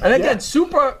one arm. And again,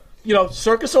 super,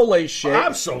 Circus Olay shit.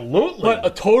 Absolutely. But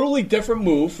a totally different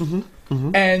move.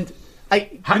 Mm-hmm. And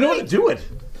how do you do it?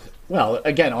 Well,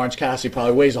 again, Orange Cassidy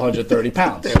probably weighs 130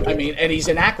 pounds. I mean, and he's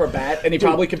an acrobat, and he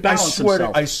probably could balance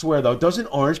himself. I swear, though, doesn't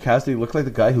Orange Cassidy look like the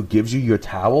guy who gives you your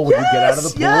towel when you get out of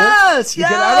the pool? Yes, you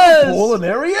get out of the pool, and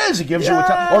there he is. He gives you a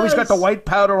towel. Or he's got the white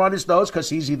powder on his nose because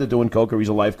he's either doing coke or he's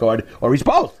a lifeguard, or he's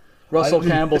both. Russell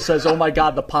Campbell says, "Oh my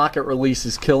God, the pocket release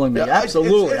is killing me."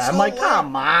 Absolutely, I'm like,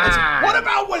 come on. What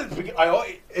about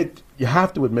when you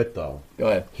have to admit, though? Go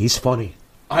ahead. He's funny.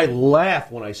 I laugh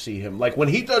when I see him. Like when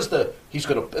he does he's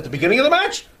going to, at the beginning of the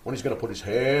match, when he's going to put his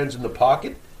hands in the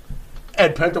pocket,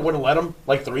 and Penta wouldn't let him,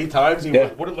 like 3 times. He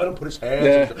wouldn't let him put his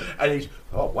hands. And he's,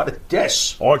 what a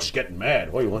diss. Orange is getting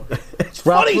mad. What do you want? It's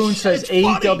Ralph funny. Boone says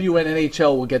AEW and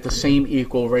NHL will get the same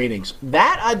equal ratings.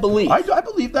 That I believe. I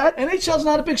believe that. NHL's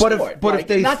not a big sport. If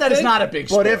they not that it's not a big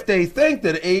sport. But if they think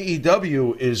that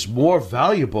AEW is more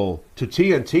valuable to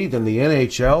TNT than the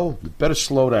NHL, you better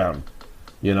slow down.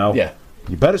 You know? Yeah.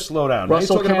 You better slow down.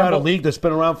 Russell You're talking about a Campbell. league that's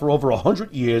been around for over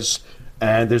 100 years,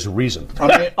 And there's a reason.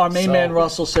 Our main man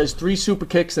Russell says 3 super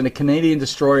kicks and a Canadian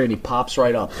destroyer, and he pops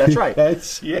right up. That's right.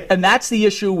 And that's the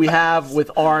issue we have with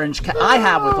Orange. I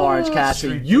have with Orange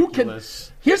Cassidy. You can.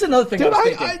 Here's another thing. Dude, I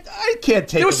was thinking. I can't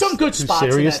take. There was some good spots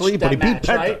seriously, in that but he beat match,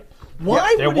 Penta. right?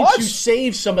 Why wouldn't you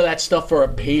save some of that stuff for a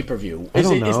pay-per-view? Is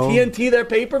TNT their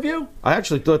pay-per-view? I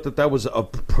actually thought that was a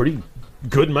pretty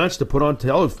good match to put on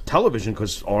television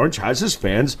because Orange has his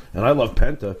fans, and I love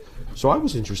Penta. So I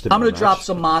was interested. I'm going to drop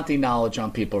some Monty knowledge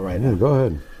on people right now. Go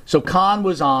ahead. So Khan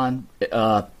was on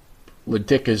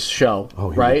Ladika's show,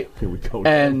 right? Here we go.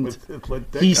 And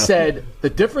he said the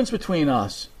difference between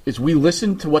us is we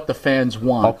listen to what the fans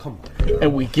want,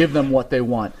 and we give them what they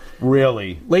want.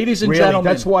 Really? Ladies and gentlemen.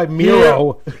 That's why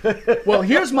Miro... Well,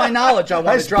 here's my knowledge I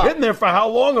want to drop. He's been there for how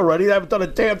long already? They haven't done a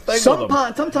damn thing with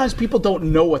him. Sometimes people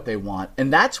don't know what they want,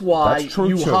 and that's why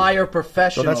hire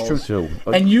professionals. No, that's true, too.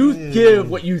 And you give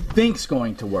what you think's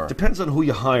going to work. Depends on who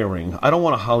you're hiring. I don't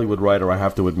want a Hollywood writer, I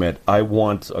have to admit. I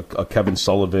want a Kevin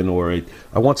Sullivan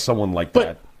I want someone like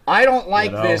that. I don't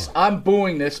like this. I'm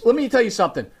booing this. Let me tell you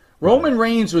something. Roman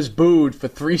Reigns was booed for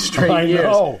 3 straight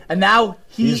years. And now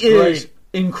he is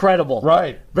incredible.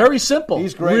 Right. Very simple.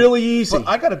 He's great. Really easy. But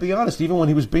I got to be honest, even when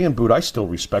he was being booed, I still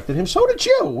respected him. So did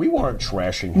you. We weren't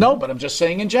trashing him. No, but I'm just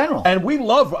saying in general. And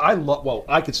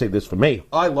I could say this for me.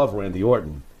 I love Randy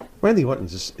Orton. Randy Orton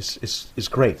is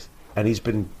great. And he's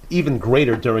been even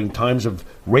greater during times of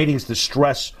ratings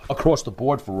distress across the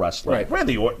board for wrestling. Right.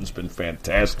 Randy Orton's been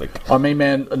fantastic. Our main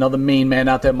man, another main man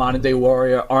out there, modern day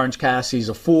warrior, Orange Cassidy's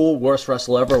a fool, worst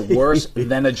wrestler ever, worse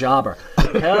than a jobber.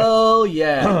 Hell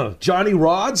yeah. Johnny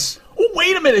Rods? Oh,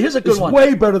 wait a minute. Here's a good one.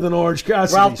 Way better than Orange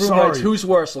Cassidy. Ralph Broom writes, who's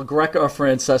worse, LaGreca or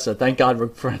Francesa? Thank God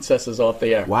Francesa's off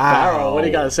the air. Wow. Barrow, what do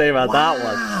you got to say about that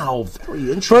one? Wow, very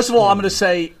interesting. First of all, I'm going to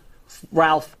say,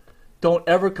 Ralph, don't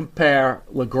ever compare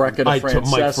LaGreca to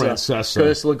Francesa. Mike Francesa.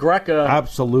 Because LaGreca...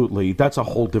 Absolutely. That's a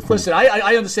whole different... Listen,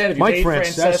 I understand if you hate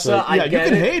Francesa. You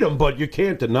can hate him, but you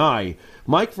can't deny.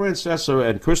 Mike Francesa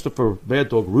and Christopher Mad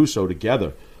Dog Russo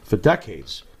together for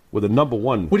decades were the number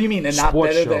one. What do you mean? They're not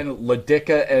better than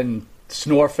Ladika and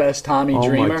Snorefest, Tommy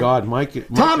Dreamer? Oh, my God.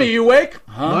 Mike Tommy, you awake?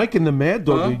 Huh? Mike and the Mad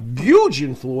Dog, a huge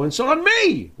influence on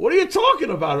me. What are you talking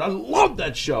about? I loved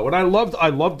that show, and I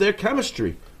loved their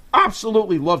chemistry.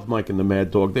 Absolutely loved Mike and the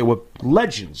Mad Dog. They were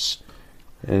legends.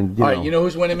 And all right, you know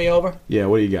who's winning me over? Yeah,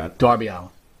 what do you got? Darby Allin.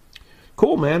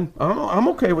 Cool, man. I'm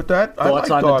okay with that.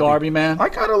 Thoughts on the Darby, man? I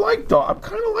kind of like I'm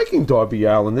kind of liking Darby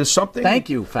Allin. There's something. Thank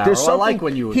you, Farrell. I like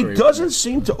when you agree. He doesn't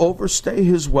seem to overstay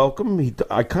his welcome.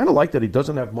 I kind of like that he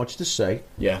doesn't have much to say.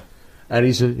 Yeah. And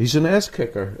he's an ass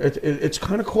kicker. It's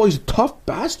kind of cool. He's a tough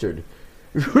bastard.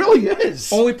 It really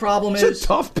is. Only problem is a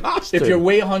tough bastard. If you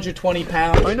weigh 120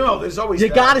 pounds, I know there's always you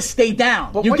got to stay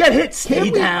down. But you get hit, stay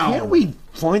down. Can't we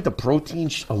find a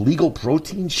legal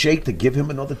protein shake to give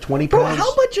him another 20 pounds? Bro,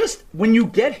 how about just when you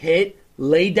get hit,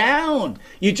 lay down?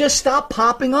 You just stop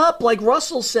popping up, like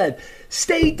Russell said.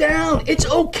 Stay down. It's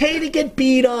okay to get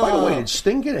beat up. By the way, did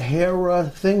Sting get hair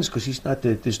things? Because he's not.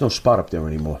 There's no spot up there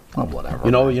anymore. Oh, whatever.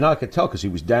 You know, you're not gonna tell because he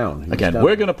was down.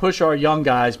 We're gonna push our young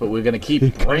guys, but we're gonna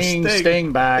keep bringing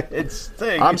Sting back. It's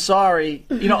Sting. I'm sorry.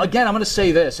 You know, again, I'm gonna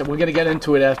say this, and we're gonna get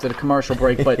into it after the commercial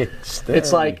break. But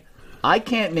it's like I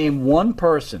can't name one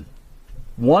person,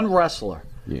 one wrestler.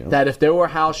 Yeah. That if there were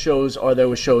house shows or there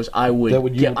were shows, I would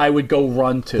go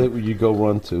run to. That you go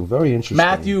run to. Very interesting.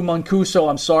 Matthew Mancuso,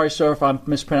 I'm sorry, sir, if I'm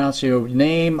mispronouncing your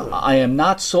name. I am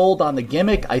not sold on the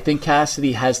gimmick. I think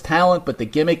Cassidy has talent, but the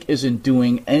gimmick isn't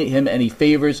doing him any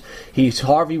favors. He's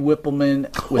Harvey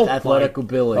Whippleman with athletic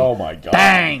ability. Oh, my God.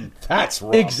 Bang! That's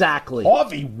rough. Exactly.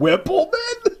 Harvey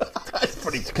Whippleman? That's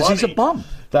pretty funny. Because he's a bum.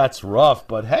 That's rough,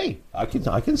 but hey, I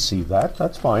can see that.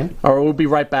 That's fine. All right, we'll be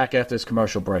right back after this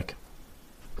commercial break.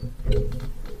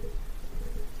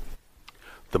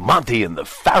 The Monty and the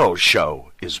Pharaoh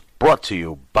Show is brought to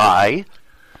you by...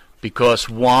 Because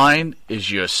wine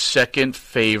is your second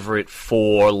favorite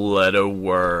 4-letter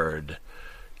word.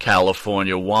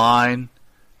 California wine,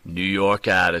 New York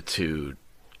attitude.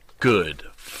 Good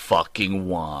fucking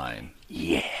wine.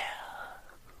 Yeah.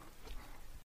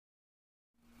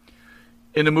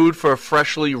 In the mood for a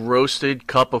freshly roasted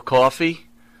cup of coffee?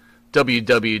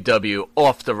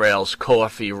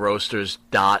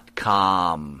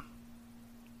 www.offtherailscoffeeroasters.com.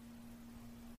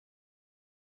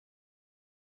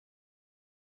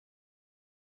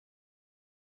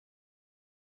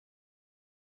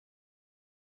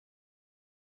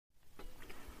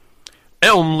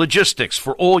 Elm Logistics.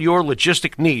 For all your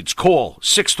logistic needs, call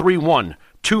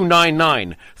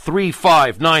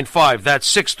 631-299-3595.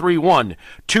 That's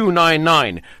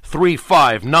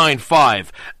 631-299-3595.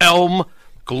 Elm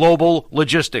Global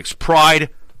Logistics. Pride,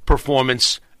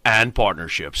 performance, and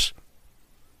partnerships.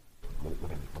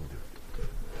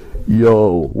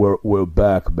 Yo, we're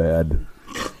back, man.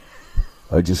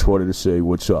 I just wanted to say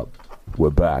what's up. We're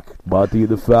back. Monty and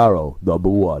the Pharaoh,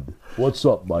 #1. What's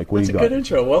up, Mike? What That's do you a got? good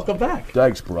intro. Welcome back.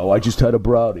 Thanks, bro. I just had a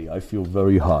brownie. I feel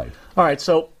very high. All right,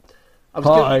 so I was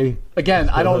Hi. Again,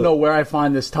 I don't know where I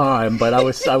find this time, but I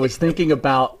was thinking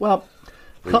about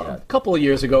a couple of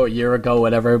years ago, a year ago,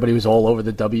 whatever. Everybody was all over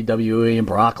the WWE and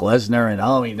Brock Lesnar,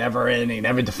 and he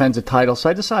never defends a title. So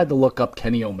I decided to look up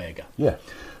Kenny Omega. Yeah.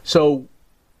 So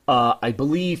I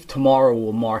believe tomorrow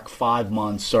will mark 5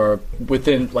 months, or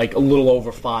within like a little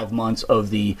over 5 months, of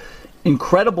the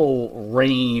incredible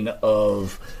reign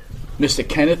of Mr.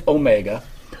 Kenneth Omega,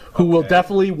 who will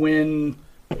definitely win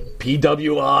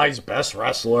PWI's best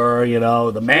wrestler,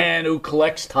 the man who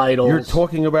collects titles. You're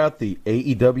talking about the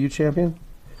AEW champion,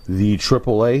 the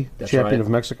AAA champion right. of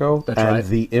Mexico, That's and right.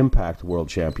 the Impact World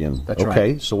champion. That's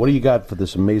okay, right. so what do you got for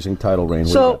this amazing title reign?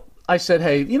 So I said,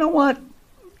 hey, you know what?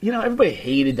 Everybody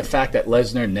hated the fact that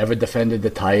Lesnar never defended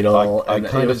the title. I and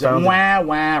kind it of was found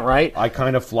right? I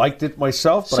kind of liked it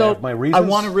myself, but So I have my reasons. I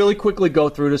want to really quickly go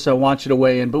through this. I want you to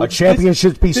weigh in. But A champion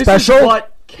should be this special? is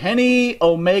what Kenny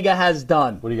Omega has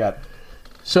done. What do you got?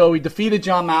 So he defeated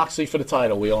Jon Moxley for the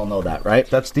title. We all know that, right?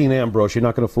 That's Dean Ambrose. You're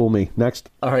not going to fool me. Next.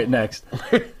 All right, next.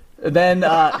 Then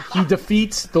he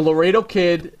defeats the Laredo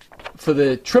Kid for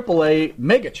the AAA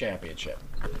Mega Championship.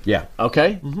 Yeah.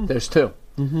 Okay? Mm-hmm. There's two.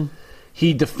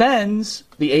 He defends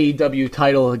the AEW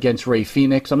title against Rey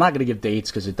Fenix. I'm not going to give dates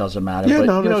because it doesn't matter. Yeah, but,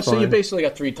 no, that's so you fine. basically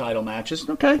got 3 title matches.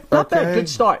 Okay, not bad. Good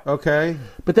start. Okay.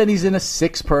 But then he's in a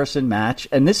 6-person match,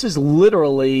 and this is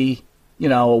literally,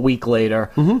 a week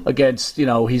later against,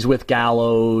 he's with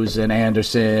Gallows and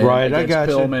Anderson, Right, I against got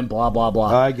you. Pillman, blah, blah,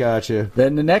 blah. I got you.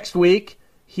 Then the next week,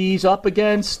 he's up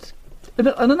against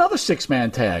another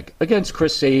 6-man tag against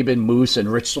Chris Sabin, Moose, and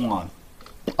Rich Swann.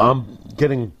 I'm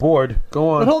getting bored. Go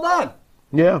on. But hold on.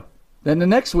 Yeah. Then the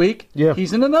next week,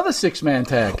 he's in another 6-man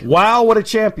tag. Wow, what a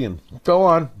champion. Go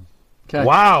on. Okay.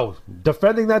 Wow.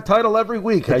 Defending that title every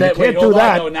week. You Wait, can't hold do on,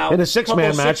 that though, now. in a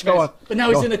 6-man match. Go on. But now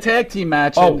he's Go in a tag team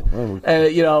match. Oh. And,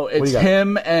 it's you got?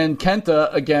 him and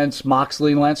Kenta against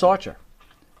Moxley and Lance Archer.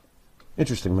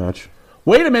 Interesting match.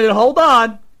 Wait a minute, hold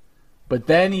on. But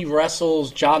then he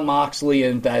wrestles Jon Moxley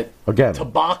in that Again.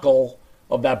 debacle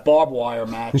of that barbed wire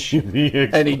match,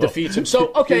 and he defeats him.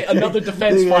 So, okay, another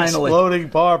defense The finally. exploding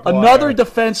barbed wire. Another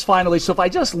defense finally. So if I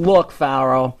just look,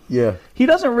 Pharaoh, Yeah. he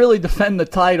doesn't really defend the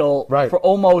title Right. for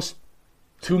almost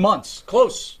 2 months.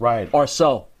 Close. Right. Or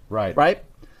so. Right. Right?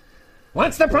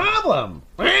 What's the problem?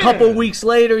 A couple weeks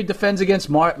later, he defends against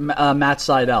Matt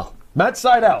Sydal. Matt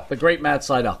Sydal. The great Matt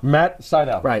Sydal. Matt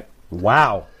Sydal. Right.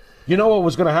 Wow. You know what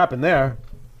was going to happen there?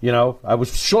 I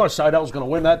was sure Sydal was going to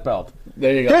win that belt.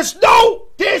 There you go.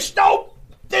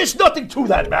 There's nothing to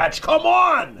that match. Come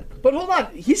on. But hold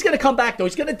on. He's going to come back, though.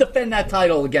 He's going to defend that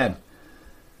title again.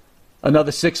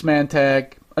 Another 6-man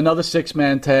tag. Another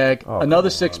 6-man tag. Another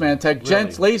 6-man tag.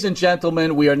 Really? Ladies and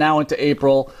gentlemen, we are now into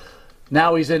April.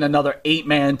 Now he's in another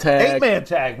 8-man tag. 8-man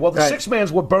tag. Well, the Right.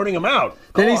 6-mans were burning him out.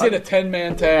 Then Go he's on. in a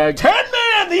 10-man tag.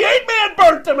 10-man. The 8-man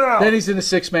burnt him out. Then he's in a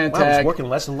 6-man Wow, it's tag. working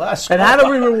less and less. And how do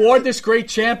we reward this great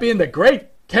champion, the great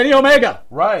Kenny Omega?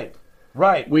 Right.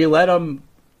 We let him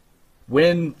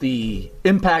win the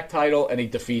Impact title, and he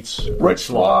defeats Rich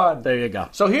Swann. There you go.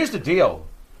 So here's the deal.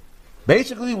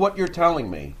 Basically, what you're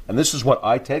telling me, and this is what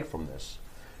I take from this.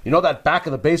 You know that back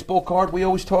of the baseball card we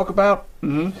always talk about?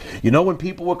 Mm-hmm. You know when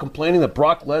people were complaining that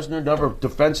Brock Lesnar never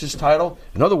defends his title?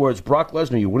 In other words, Brock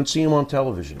Lesnar, you wouldn't see him on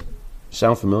television.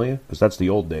 Sound familiar? Because that's the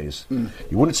old days.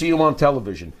 You wouldn't see him on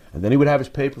television, and then he would have his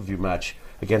pay-per-view match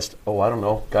against,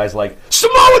 guys like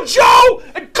Samoa Joe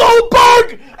and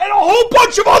Goldberg and a whole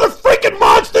bunch of other freaking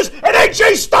monsters and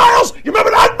AJ Styles. You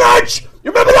remember that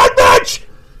match?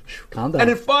 Calm down. And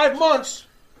in 5 months,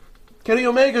 Kenny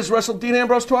Omega's wrestled Dean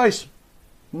Ambrose twice.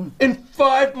 In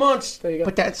 5 months. There you go.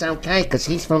 But that's okay, because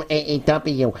he's from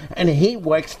AEW, and he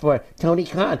works for Tony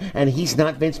Khan, and he's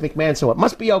not Vince McMahon, so it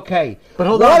must be okay. But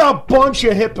hold What on. a bunch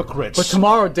of hypocrites. But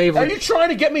tomorrow, Dave... Are you trying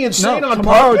to get me insane on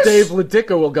tomorrow purpose? Dave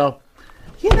Ladicka will go,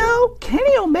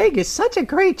 Kenny Omega is such a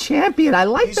great champion. I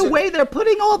like the way they're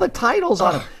putting all the titles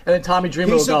on him. And then Tommy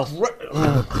Dreamer will He's go,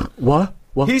 What?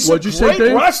 He's What'd a you say, great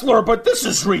Dave? wrestler, but this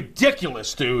is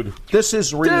ridiculous, dude. This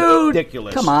is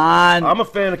ridiculous. Come on. I'm a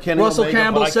fan of Kenny Russell Omega,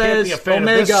 Campbell but I can't be says, a fan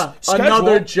Omega, of this schedule.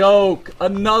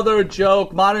 another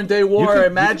joke. Modern day war. You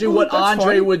Imagine can- what that's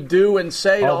Andre fine. would do and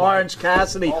say to Oh, my. Orange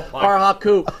Cassidy Oh, or my.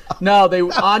 Haku. No,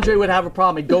 Andre would have a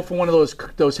problem. He'd go for one of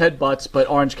those headbutts, but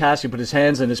Orange Cassidy put his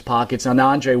hands in his pockets, and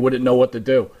Andre wouldn't know what to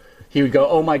do. He would go,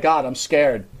 "Oh my God, I'm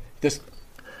scared."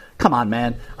 Come on,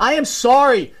 man. I am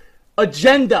sorry.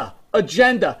 agenda.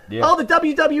 Yeah. Oh, the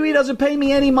WWE doesn't pay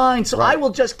me any mind, so I will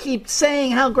just keep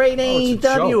saying how great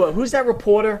AEW is. Who's that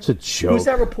reporter? It's a joke. Who's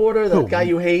that reporter? The guy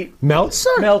you hate? Meltzer?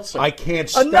 I can't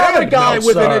stand Another guy Meltzer.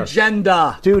 with an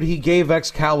agenda. Dude, he gave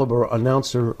Excalibur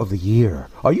Announcer of the Year.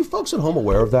 Are you folks at home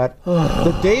aware of that?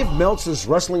 The Dave Meltzer's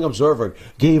Wrestling Observer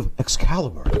gave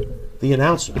Excalibur the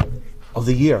Announcer of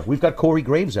the Year. We've got Corey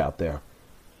Graves out there.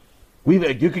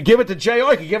 You could give it to JR,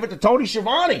 you could give it to Tony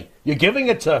Schiavone. You're giving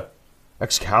it to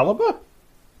Excalibur?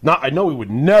 No, I know he would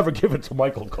never give it to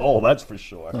Michael Cole, that's for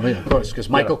sure. Oh, yeah, of course, because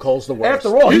Michael Cole's the worst.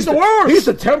 After all, he's the worst. He's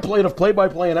the template of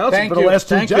play-by-play announcing for the last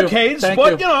 2 decades.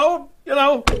 But, you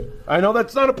know, I know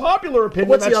that's not a popular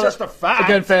opinion. That's just a fact.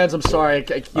 Again, fans, I'm sorry.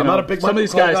 I'm not a big Michael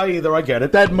Cole guy either. I get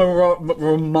it. That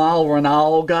Ramal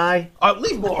Ronaldo guy.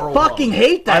 Leave Mauro. Fucking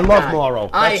hate that guy. I love Mauro.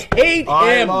 I hate him.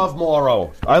 I love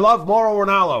Mauro. I love Mauro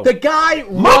Ronaldo. The guy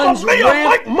runs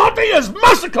Mike Monty is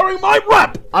massacring my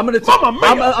rep. I'm going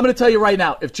to tell you right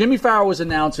now. If Jimmy Farrow was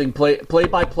announcing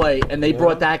play-by-play and they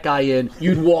brought that guy in,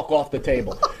 you'd walk off the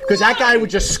table because that guy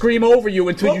would just scream over you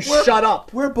until you shut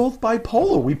up. We're both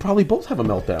bipolar. We probably both have a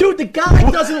meltdown. Dude, the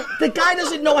guy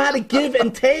doesn't know how to give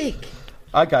and take.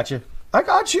 I got you. I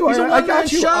got you. He's a one-man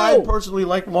show. I personally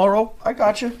like Mauro. I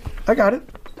got you. I got it.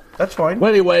 That's fine. Well,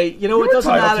 anyway, it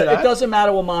doesn't matter. It doesn't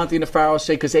matter what Monty and the Pharaoh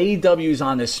say because AEW is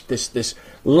on this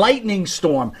lightning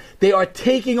storm. They are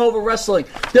taking over wrestling.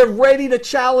 They're ready to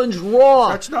challenge Raw.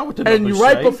 That's not what the numbers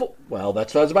say. Well,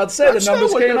 that's what I was about to say. The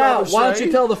numbers came out. Why don't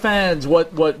you tell the fans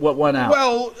what went out?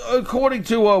 Well, according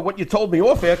to what you told me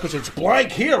off air, because it's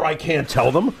blank here, I can't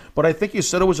tell them. But I think you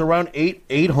said it was around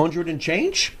 800 and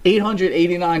change.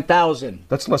 889,000.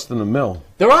 That's less than a mil.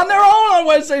 They're on their own on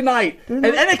Wednesday night, and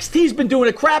NXT's been doing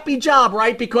a crappy job,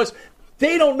 right? Because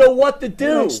they don't know what to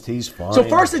do. NXT's fine. So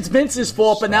first it's Vince's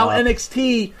fault, but now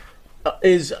NXT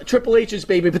is Triple H's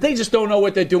baby, but they just don't know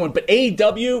what they're doing. But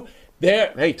AEW,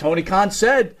 Tony Khan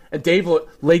said, and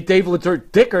late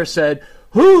David Dicker said,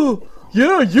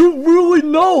 yeah, you really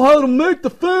know how to make the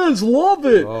fans love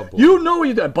it. Oh, you know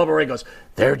you do. And Bubba Ray goes,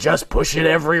 they're just pushing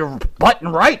every button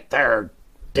right there,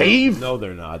 Dave. No,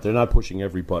 they're not. They're not pushing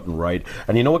every button right.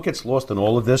 And you know what gets lost in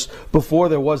all of this? Before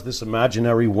there was this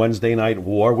imaginary Wednesday night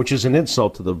war, which is an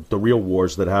insult to the real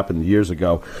wars that happened years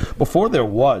ago. Before there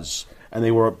was, and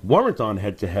they weren't on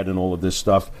head-to-head and all of this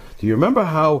stuff, do you remember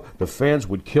how the fans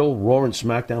would kill Raw and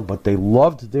SmackDown, but they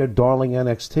loved their darling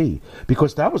NXT?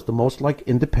 Because that was the most,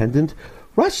 independent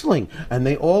wrestling, and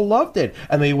they all loved it.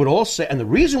 And they would all say, and the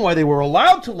reason why they were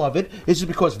allowed to love it is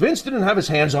because Vince didn't have his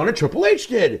hands on it, Triple H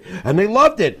did, and they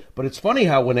loved it. But it's funny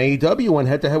how when AEW went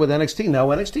head-to-head with NXT, now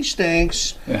NXT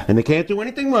stinks, and they can't do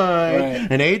anything right.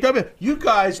 And AEW, you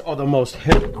guys are the most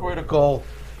hypocritical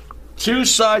two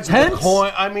sides of the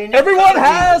coin. I mean, everyone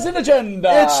has an agenda.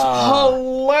 It's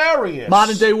hilarious.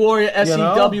 Modern Day Warrior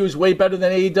SCW is way better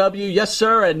than AEW. Yes,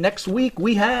 sir. And next week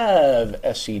we have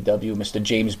SCW, Mr.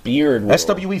 James Beard.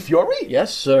 SWE Fury?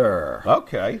 Yes, sir.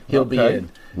 Okay. He'll be in.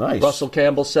 Nice. Russell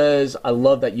Campbell says, I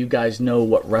love that you guys know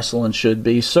what wrestling should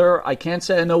be. Sir, I can't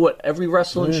say I know what every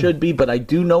wrestling should be, but I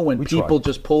do know when people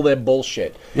just pull their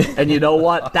bullshit. And you know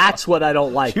what? That's what I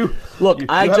don't like.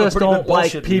 I just don't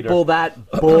like people that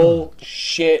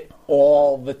bullshit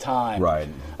all the time. Right.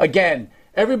 Again,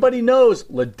 everybody knows,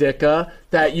 LaDicca,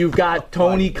 that you've got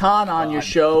Tony Khan on your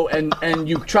show, and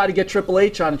you try to get Triple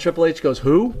H on, and Triple H goes,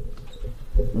 who?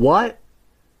 What?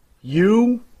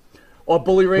 You? Or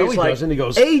Bully Ray's he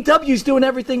goes, AEW's doing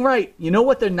everything right. You know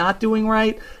what they're not doing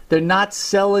right? They're not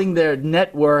selling their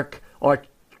network or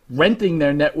renting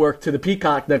their network to the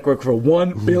Peacock Network for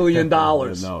 $1 billion.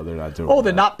 No, they're not doing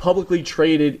they're not publicly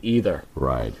traded either.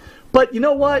 Right. But you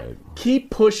know what? Right.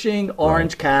 Keep pushing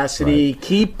Orange Cassidy. Right.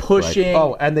 Keep pushing. Right.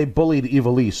 Oh, and they bullied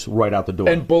Ivelisse right out the door.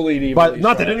 And bullied Ivelisse. But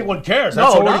not that anyone cares.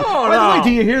 That's no. By the way,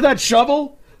 do you hear that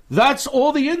shovel? That's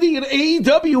all the Indian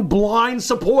AEW blind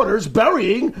supporters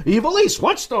burying Ivelisse.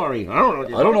 What story? I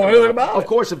don't know. I don't know anything about it. Of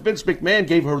course, if Vince McMahon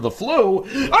gave her the flu,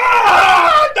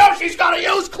 now she's got to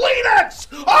use Kleenex.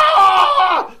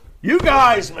 You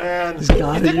guys, man. You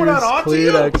think we're not on to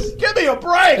you? Give me a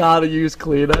break. Gotta use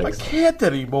Kleenex. I can't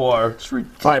anymore. It's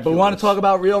ridiculous. All right, but we want to talk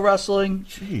about real wrestling.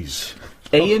 Jeez.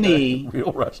 A&E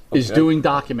is doing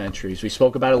documentaries. We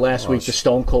spoke about it last week, the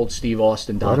Stone Cold Steve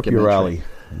Austin documentary. Right up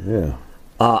your alley. Yeah.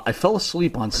 I fell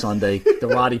asleep on Sunday, the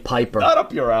Roddy Piper. Not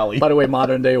up your alley. By the way,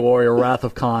 Modern Day Warrior, Wrath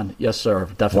of Khan. Yes, sir.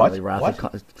 Definitely what? Wrath of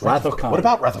Khan. Wrath of Khan. What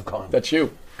about Wrath of Khan? That's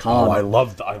you. Khan. Oh, I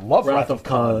love Wrath of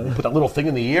Khan. They put that little thing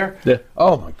in the ear. Yeah.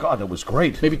 Oh, my God, that was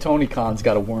great. Maybe Tony Khan's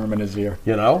got a worm in his ear.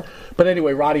 You know? But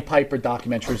anyway, Roddy Piper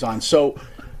documentary's on. So,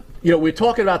 we're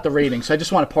talking about the ratings. I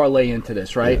just want to parlay into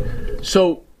this, right? Yeah.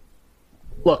 So,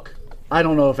 look, I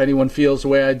don't know if anyone feels the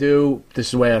way I do. This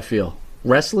is the way I feel.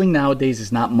 Wrestling nowadays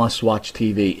is not must-watch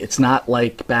TV. It's not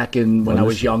like back in when I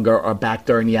was younger or back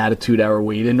during the Attitude Era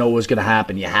where you didn't know what was going to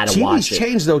happen. You had to watch it. TV's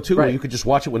changed, though, too, Right. where you could just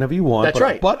watch it whenever you want. That's but,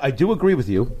 right. But I do agree with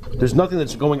you. There's nothing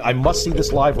that's going, I must see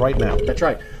this live right now. That's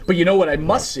right. But you know what I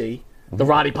must see? The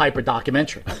Roddy Piper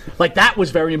documentary. Like, that was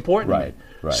very important. Right,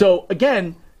 right. So,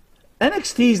 again,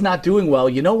 NXT's not doing well.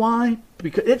 You know why?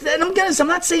 Because and I'm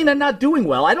not saying they're not doing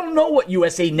well. I don't know what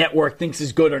USA Network thinks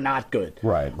is good or not good.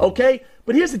 Right. Okay?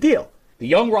 But here's the deal. The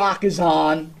Young Rock is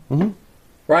on,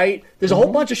 right? There's a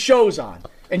whole bunch of shows on.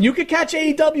 And you could catch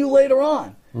AEW later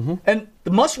on. And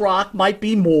the Must Rock might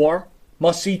be more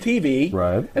must-see TV.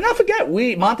 Right. And not forget,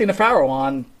 Monty and Faro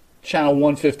on Channel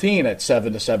 115 at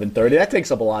 7 to 7:30. That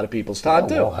takes up a lot of people's time,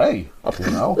 too. Well, hey,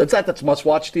 you know. That's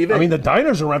must-watch TV. I mean, the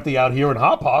diners are empty out here in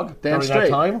Hop Hog Damn during straight. that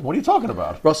time. What are you talking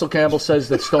about? Russell Campbell says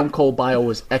that Stone Cold bio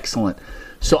was excellent.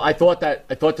 So I thought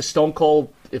the Stone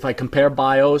Cold, if I compare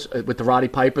bios with the Roddy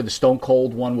Piper, the Stone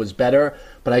Cold one was better.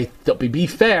 But to be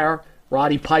fair,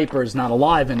 Roddy Piper is not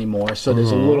alive anymore, so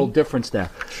there's a little difference there.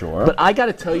 Sure. But I got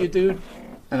to tell you, dude,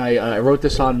 and I wrote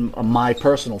this on my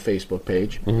personal Facebook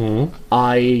page,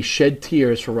 I shed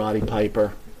tears for Roddy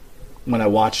Piper when I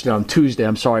watched it on Tuesday.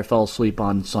 I'm sorry I fell asleep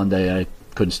on Sunday. I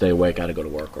couldn't stay awake. I had to go to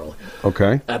work early.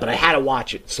 Okay. But I had to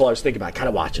watch it. So I was thinking about it.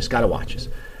 Gotta watch this.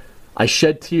 I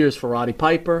shed tears for Roddy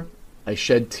Piper. I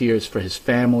shed tears for his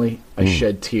family. I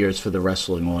shed tears for the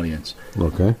wrestling audience.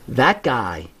 Okay. That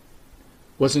guy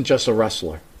wasn't just a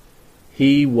wrestler.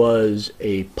 He was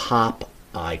a pop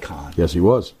icon. Yes, he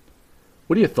was.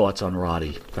 What are your thoughts on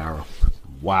Roddy, Farrell?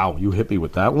 Wow, you hit me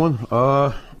with that one.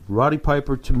 Roddy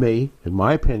Piper, to me, in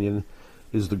my opinion,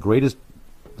 is the greatest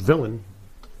villain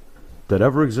that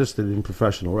ever existed in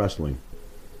professional wrestling.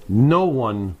 No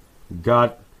one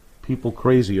got people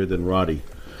crazier than Roddy.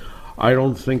 I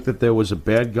don't think that there was a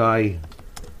bad guy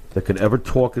that could ever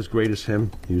talk as great as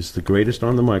him. He was the greatest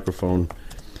on the microphone.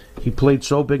 He played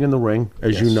so big in the ring,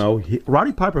 as you know.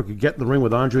 Roddy Piper could get in the ring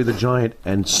with Andre the Giant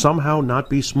and somehow not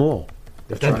be small.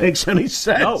 If that makes any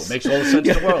sense. No, it makes all the sense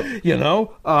in the world. You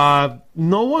know,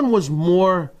 no one was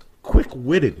more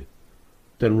quick-witted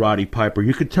than Roddy Piper.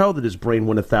 You could tell that his brain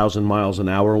went 1,000 miles an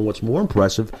hour, and what's more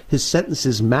impressive, his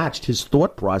sentences matched his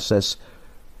thought process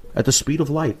at the speed of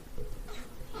light.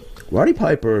 Roddy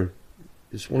Piper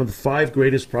is one of the 5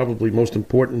 greatest, probably most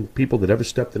important people that ever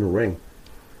stepped in a ring.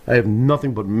 I have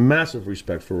nothing but massive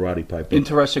respect for Roddy Piper.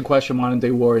 Interesting question Modern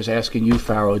Day Warriors asking you,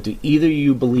 Farrow. Do either of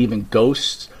you believe in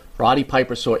ghosts? Roddy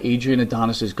Piper saw Adrian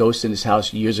Adonis' ghost in his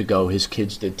house years ago. His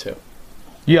kids did too.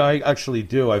 Yeah, I actually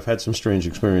do. I've had some strange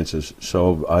experiences,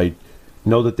 so I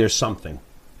know that there's something,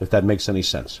 if that makes any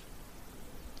sense.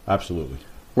 Absolutely.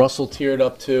 Russell teared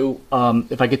up too.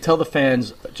 If I could tell the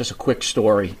fans just a quick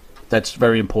story that's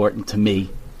very important to me.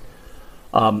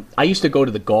 I used to go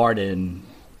to the Garden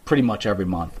pretty much every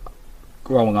month.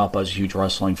 Growing up, I was a huge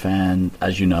wrestling fan,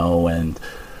 as you know, and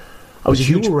I was a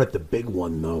huge... You were at the big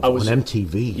one, though, I was, on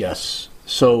MTV. Yes.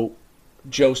 So,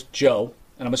 Joe, and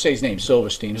I'm going to say his name,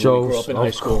 Silverstein, who we grew up in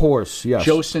high school. Of course, yes.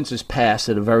 Joe since has passed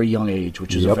at a very young age,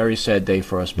 which is a very sad day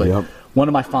for us. But one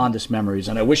of my fondest memories,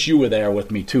 and I wish you were there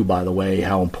with me, too, by the way,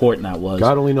 how important that was.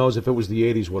 God only knows if it was the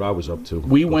 80s what I was up to.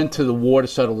 We went to the War to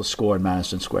Settle the Score in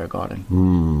Madison Square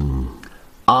Garden.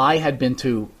 I had been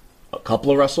to a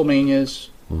couple of WrestleManias,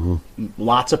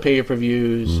 lots of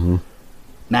pay-per-views,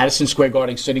 Madison Square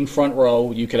Garden, sitting front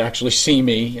row. You could actually see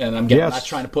me, and I'm not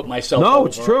trying to put myself over.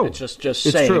 It's true. It's just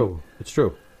it's saying. True. It's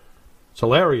true. It's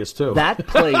hilarious, too. That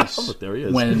place, there he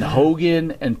is. when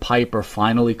Hogan and Piper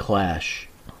finally clash,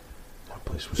 that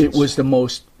place was the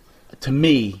most, to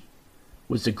me,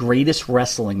 was the greatest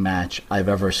wrestling match I've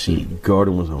ever seen. The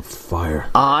Garden was on fire.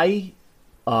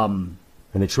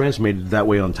 And it transmitted that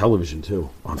way on television, too.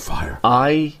 On fire.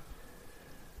 I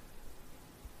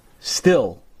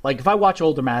still, like, if I watch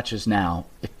older matches now,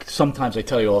 sometimes I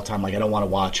tell you all the time, like, I don't want to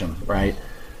watch them, right?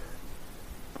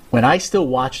 When I still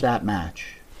watch that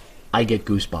match, I get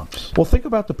goosebumps. Well, think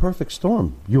about the perfect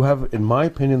storm. You have, in my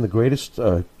opinion, the greatest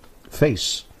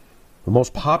face, the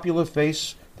most popular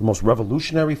face, the most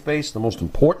revolutionary face, the most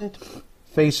important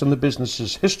face in the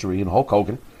business's history in Hulk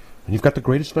Hogan, and you've got the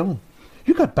greatest villain.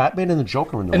 You've got Batman and the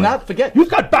Joker in the ring. And not forget, you've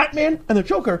got Batman and the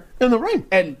Joker in the ring.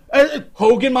 And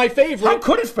Hogan, my favorite. How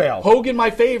could it fail? Hogan,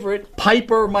 my favorite.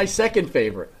 Piper, my second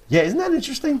favorite. Yeah, isn't that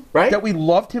interesting? Right? That we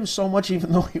loved him so much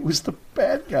even though he was the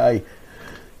bad guy.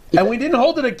 And we didn't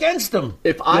hold it against him.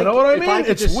 You know what I mean?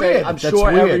 It's weird. say, I'm sure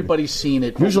everybody's seen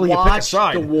it. Usually you pick a watch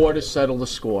side. the War to Settle the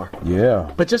Score.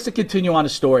 Yeah. But just to continue on the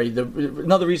story,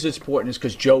 another reason it's important is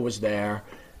because Joe was there.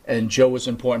 And Joe was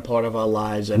an important part of our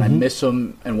lives, and I miss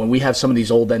him. And when we have some of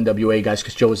these old NWA guys,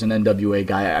 because Joe was an NWA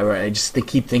guy, I just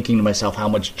keep thinking to myself how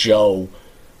much Joe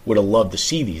would have loved to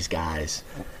see these guys.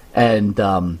 And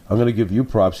I'm going to give you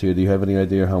props here. Do you have any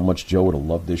idea how much Joe would have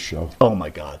loved this show? Oh, my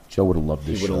God. Joe would have loved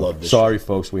this show. He would have loved this Sorry, show.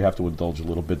 folks, we have to indulge a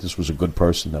little bit. This was a good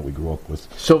person that we grew up with.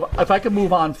 So if I could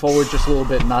move on forward just a little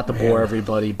bit, not to bore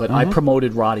everybody, but I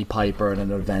promoted Roddy Piper at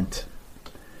an event.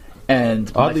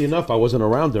 And oddly enough, I wasn't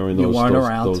around during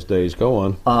those days.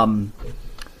 Go on.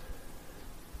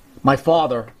 My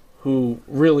father, who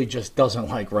really just doesn't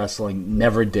like wrestling,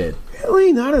 never did.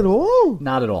 Really? Not at all?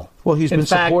 Not at all. Well, he's been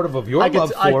supportive of your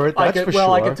love for it, that's for sure.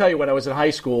 Well, I can tell you, when I was in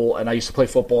high school and I used to play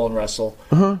football and wrestle,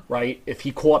 right? If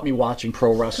he caught me watching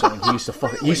pro wrestling, he used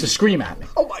to scream at me.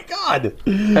 Oh, my God.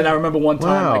 And I remember one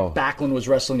time, Wow. Backlund was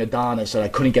wrestling Adonis, and I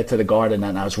couldn't get to the garden,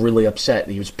 and I was really upset.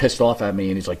 He was pissed off at me,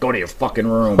 and he's like, go to your fucking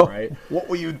room, right? What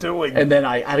were you doing? And then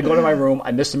I had to go to my room.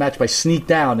 I missed the match, but I sneaked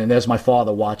down, and there's my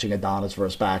father watching Adonis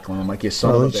versus Backlund. I'm like, you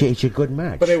son of a bitch. It's a good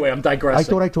match. But anyway, I'm digressing. I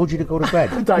thought I told you to go to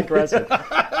bed. I'm digressing.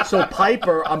 So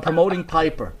Piper, I'm promoting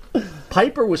Piper.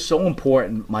 Piper was so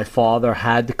important, my father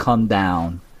had to come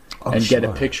down and get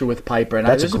a picture with Piper. And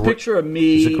there's a picture of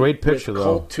me it's a great picture, with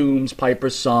though. Colt Toombs,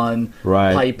 Piper's son,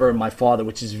 Right. Piper, and my father,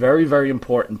 which is very, very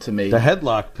important to me. The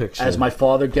headlock picture. As my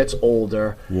father gets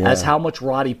older, as how much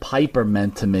Roddy Piper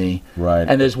meant to me. Right.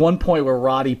 And there's one point where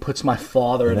Roddy puts my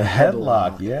father in a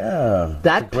headlock. Yeah.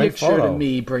 That It's a great picture photo. to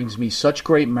me brings me such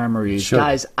great memories. Should.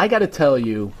 Guys, I got to tell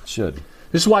you, Should.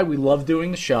 this is why we love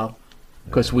doing the show.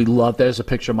 Because we love, there's a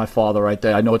picture of my father right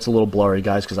there. I know it's a little blurry,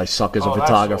 guys, because I suck as a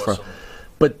photographer. Awesome.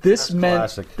 But this meant,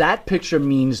 classic. that picture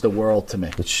means the world to me.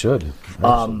 It should.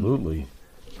 Absolutely.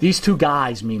 These two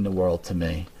guys mean the world to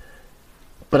me.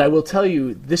 But I will tell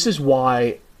you, this is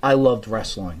why I loved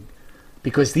wrestling.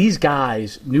 Because these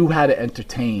guys knew how to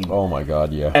entertain. Oh, my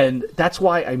God, yeah. And that's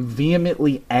why I'm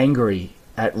vehemently angry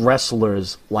at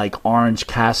wrestlers like Orange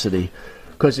Cassidy.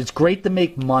 Because it's great to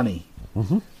make money.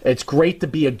 Mm-hmm. It's great to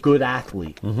be a good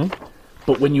athlete.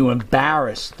 But when you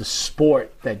embarrass the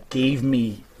sport that gave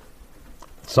me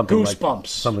goosebumps,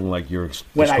 something like you're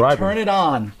when describing. I turn it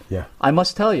on, Yeah. I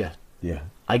must tell you, Yeah.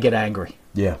 I get angry.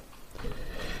 Yeah.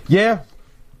 Yeah.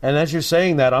 And as you're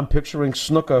saying that, I'm picturing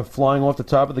Snuka flying off the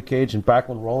top of the cage and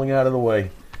Backlund rolling out of the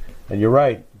way. And you're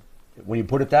right. When you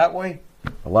put it that way,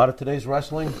 a lot of today's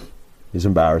wrestling is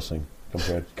embarrassing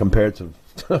compared to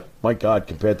my God,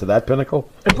 compared to that pinnacle.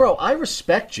 And bro, I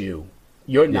respect you,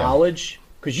 your knowledge,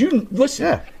 because you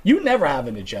listen. You never have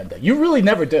an agenda. You really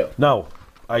never do. No,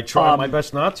 I try my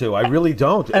best not to. I really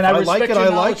don't. And if I I like respect it, your I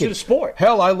knowledge like of it. the sport.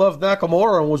 Hell, I love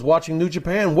Nakamura and was watching New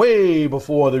Japan way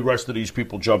before the rest of these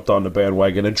people jumped on the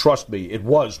bandwagon. And trust me, it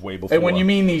was way before. And when you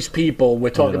mean these people,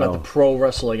 we're talking about the pro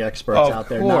wrestling experts Of out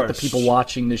there, not the course. people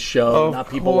watching this show, Of not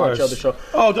people watch course. other shows.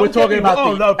 Oh, don't we're get talking me about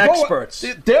wrong. the No, experts.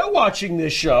 They're watching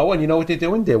this show, and you know what they're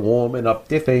doing? They're warming up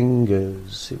their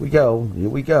fingers. Here we go. Here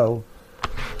we go.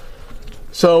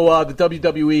 So the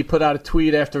WWE put out a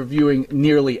tweet after viewing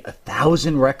nearly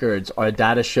 1,000 records. Our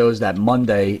data shows that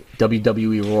Monday,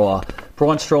 WWE Raw,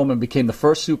 Braun Strowman became the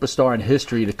first superstar in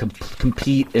history to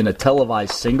compete in a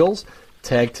televised singles,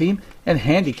 tag team, and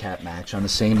handicap match on the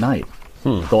same night.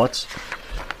 Thoughts?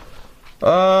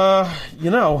 You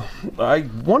know, I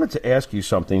wanted to ask you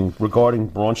something regarding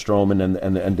Braun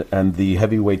Strowman and the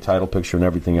heavyweight title picture and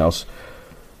everything else.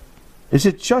 Is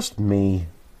it just me,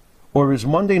 or is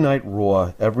Monday Night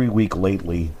Raw every week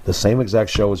lately the same exact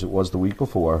show as it was the week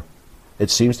before? It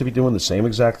seems to be doing the same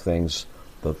exact things.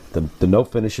 The no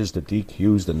finishes, the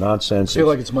DQs, the nonsense. I feel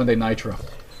like it's Monday Nitro.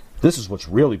 This is what's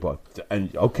really bug.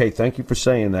 And okay, thank you for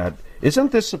saying that.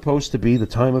 Isn't this supposed to be the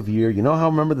time of year? You know how,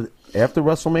 remember, after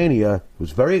WrestleMania, it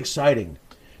was very exciting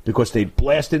because they'd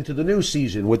blast into the new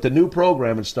season with the new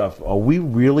program and stuff. Are we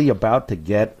really about to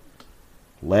get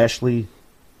Lashley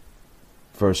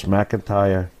versus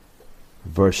McIntyre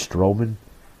versus Strowman?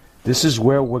 This is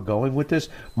where we're going with this.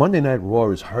 Monday Night Raw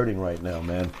is hurting right now,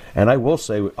 man. And I will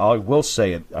say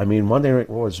it. I mean, Monday Night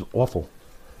Raw is awful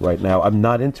right now. I'm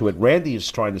not into it. Randy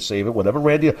is trying to save it. Whatever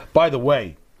Randy. By the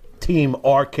way, Team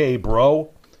RK,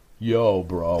 bro. Yo,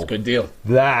 bro. It's a good deal.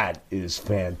 That is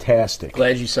fantastic.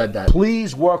 Glad you said that.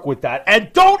 Please work with that.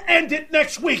 And don't end it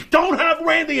next week. Don't have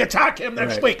Randy attack him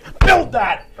next week. Build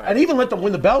that. And even let them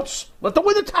win the belts. Let them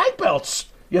win the tag belts.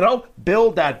 You know,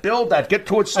 build that. Get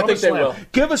towards SummerSlam. I think they will.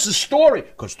 Give us a story.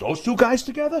 Because those two guys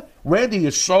together, Randy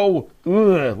is so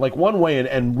like one way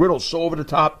and Riddle's so over the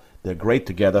top. They're great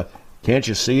together. Can't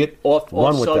you see it? Off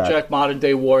Run with subject, that. Modern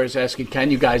Day Warriors asking, can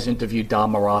you guys interview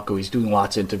Don Morocco? He's doing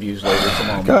lots of interviews later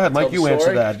tomorrow. Go ahead, Mike. Tell You the answer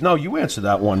story? that. No, you answer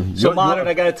that one. So, Modern,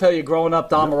 I got to tell you, growing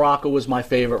up, Don Morocco was my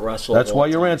favorite wrestler. That's of all why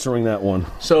you're time. answering that one.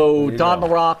 So, Don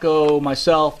Morocco,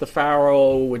 myself, the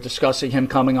Pharaoh, were discussing him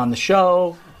coming on the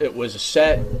show. It was a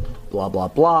set, blah, blah,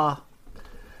 blah.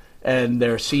 And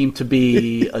there seemed to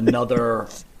be another,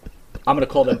 I'm going to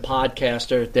call them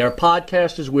podcaster. They're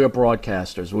podcasters, we're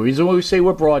broadcasters. The reason why we say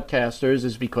we're broadcasters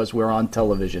is because we're on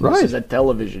television. Right. This is a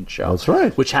television show. That's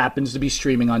right. Which happens to be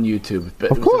streaming on YouTube.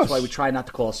 But Of course. That's why we try not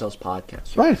to call ourselves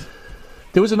podcasters. Right.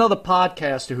 There was another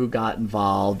podcaster who got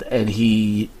involved, and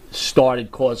he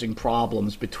started causing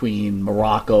problems between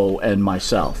Morocco and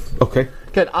myself. Okay.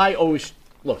 Again, I always,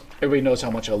 look, everybody knows how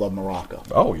much I love Morocco.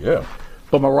 Oh, yeah.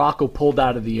 But Morocco pulled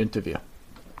out of the interview.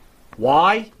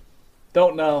 Why?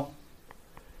 Don't know.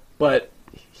 But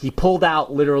he pulled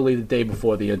out literally the day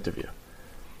before the interview.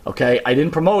 Okay? I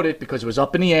didn't promote it because it was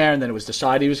up in the air, and then it was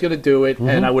decided he was going to do it.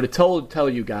 And I would have tell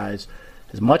you guys,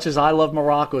 as much as I love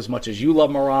Morocco, as much as you love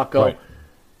Morocco, Right.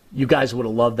 you guys would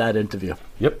have loved that interview.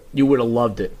 Yep. You would have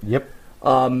loved it. Yep.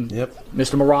 Yep.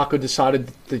 Mr. Morocco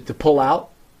decided to pull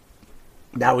out.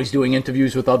 Now he's doing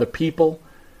interviews with other people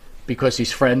because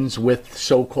he's friends with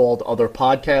so-called other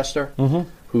podcaster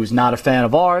who's not a fan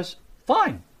of ours.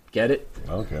 Fine. Get it?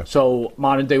 Okay. So,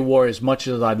 Modern Day Warriors, as much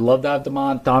as I'd love to have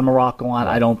Don Morocco on,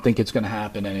 I don't think it's going to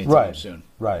happen anytime soon.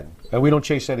 Right. And we don't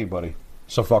chase anybody.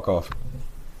 So fuck off.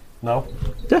 No?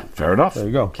 Yeah, fair enough. There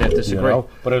you go. Can't disagree.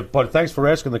 But thanks for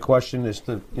asking the question. It's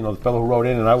the fellow who wrote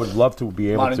in, and I would love to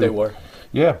be able Modern to. Day Warrior.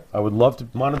 Yeah, I would love to.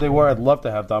 Modern Day Warrior, I'd love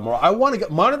to have Don Morocco. I want to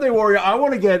get Modern Day Warrior. I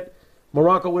want to get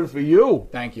Morocco in for you.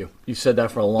 Thank you. You've said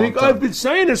that for a long time. I've been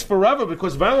saying this forever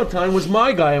because Valentine was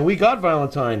my guy, and we got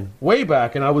Valentine way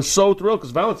back, and I was so thrilled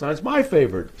because Valentine's my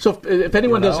favorite. So if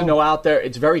anyone doesn't know out there,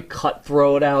 it's very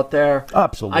cutthroat out there.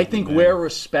 Absolutely, I think man. we're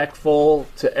respectful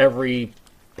to every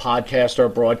podcaster or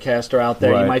broadcaster out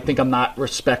there. Right. You might think I'm not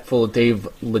respectful of Dave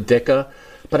Ledica,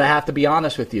 but I have to be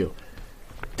honest with you.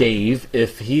 Dave,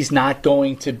 if he's not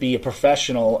going to be a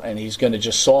professional and he's going to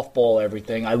just softball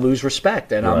everything, I lose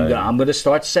respect, and Right. I'm going to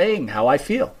start saying how I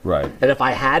feel. Right. And if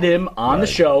I had him on the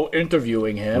show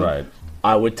interviewing him, Right.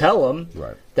 I would tell him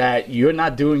Right. that you're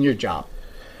not doing your job.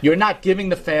 You're not giving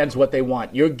the fans what they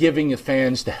want. You're giving the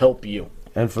fans to help you.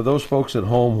 And for those folks at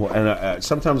home, and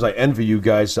sometimes I envy you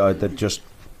guys that just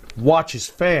watch as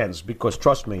fans, because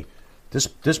trust me, this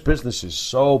business is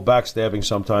so backstabbing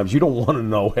sometimes. You don't want to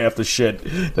know half the shit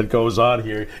that goes on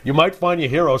here. You might find your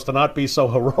heroes to not be so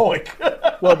heroic.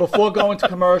 Well, before going to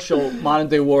commercial, Modern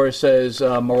Day Warrior says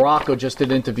Morocco just did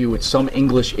an interview with some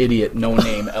English idiot, no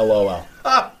name, LOL.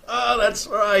 Oh, that's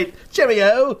right.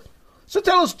 Cheerio. So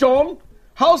tell us, John,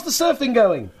 how's the surfing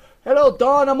going? Hello,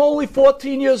 Don. I'm only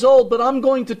 14 years old, but I'm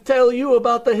going to tell you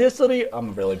about the history.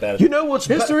 I'm really bad at You know what's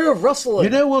history of wrestling. You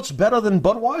know what's better than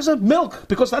Budweiser? Milk,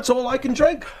 because that's all I can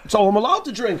drink. It's all I'm allowed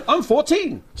to drink. I'm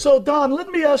 14. So, Don, let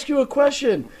me ask you a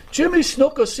question. Jimmy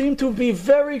Snuka seemed to be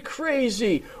very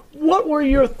crazy. What were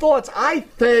your thoughts? I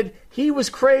said he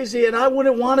was crazy, and I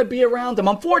wouldn't want to be around him.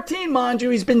 I'm 14, mind you.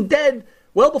 He's been dead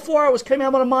well before I came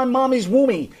out of my mommy's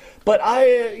womb. But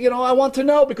I want to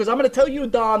know, because I'm going to tell you,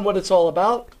 Don, what it's all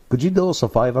about. Could you do us a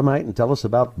favor, mate, and tell us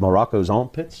about Morocco's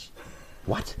armpits?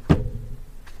 What?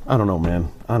 I don't know, man.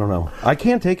 I don't know. I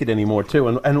can't take it anymore, too.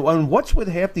 And what's with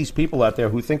half these people out there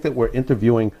who think that we're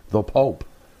interviewing the Pope?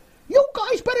 You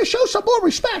guys better show some more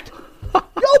respect.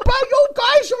 You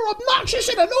guys are obnoxious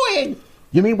and annoying.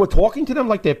 You mean we're talking to them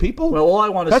like they're people? Well, all I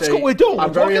want to say... That's what we're doing.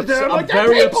 I'm very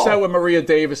upset with Maria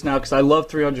Davis now, because I love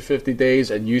 350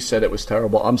 Days, and you said it was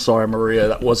terrible. I'm sorry, Maria.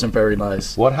 That wasn't very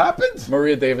nice. What happened?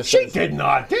 Maria Davis She says, did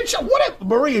not. Did she? What?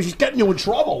 Maria, she's getting you in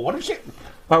trouble. What is she...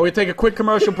 All right, we take a quick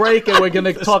commercial break, and we're going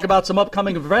to talk about some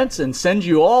upcoming events and send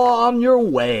you all on your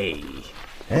way.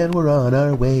 And we're on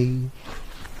our way.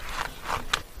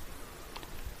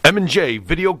 M&J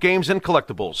Video Games and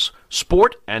Collectibles.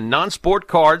 Sport and non-sport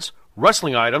cards,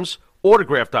 wrestling items,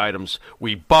 autographed items.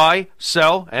 We buy,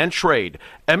 sell, and trade.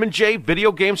 M&J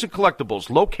Video Games and Collectibles,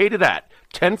 located at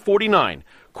 1049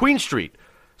 Queen Street,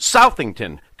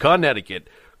 Southington, Connecticut.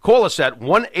 Call us at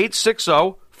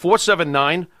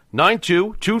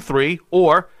 1-860-479-9223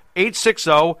 or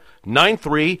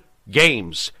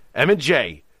 860-93-GAMES.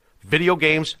 M&J Video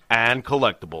Games and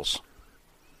Collectibles.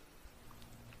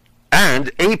 And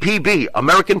APB,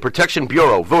 American Protection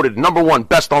Bureau, voted #1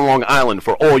 best on Long Island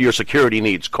for all your security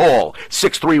needs. Call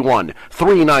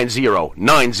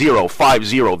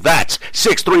 631-390-9050. That's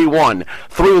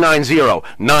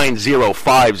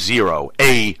 631-390-9050.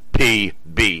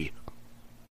 APB.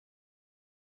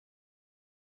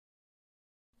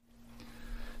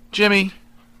 Jimmy,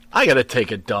 I gotta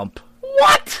take a dump.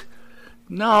 What?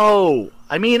 No,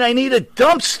 I mean I need a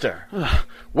dumpster.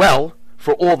 Well,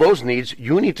 for all those needs,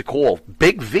 you need to call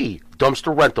Big V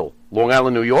Dumpster Rental, Long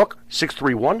Island, New York,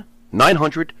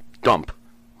 631-900-DUMP.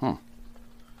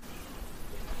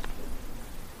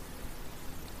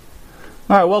 All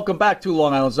right, welcome back to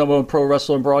Long Island's #1 pro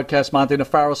wrestling broadcast. Monty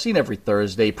DeFaro, seen every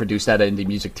Thursday, produced out of Indie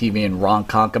Music TV and Ron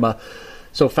Konkama.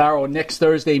 So, Faro, next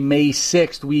Thursday, May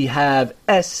 6th, we have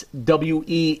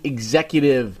SWE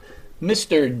executive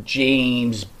Mr.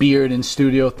 James Beard in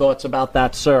studio. Thoughts about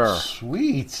that, sir?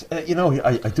 Sweet. I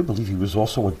do believe he was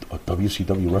also a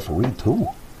WCW referee, too.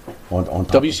 On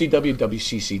WCW,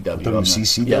 WCCW.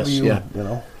 WCCW, yes, yeah.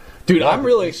 Dude, I'm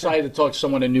really excited to talk to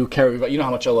someone who knew Kerry. You know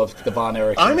how much I love the Von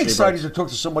Erich. I'm excited to talk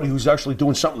to somebody who's actually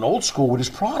doing something old school with his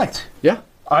product. Yeah.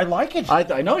 I like it.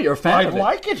 I know you're a fan of it. I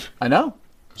like it. I know.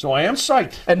 So I am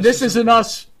psyched. And this isn't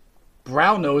us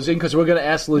brown-nosing because we're going to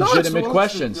ask legitimate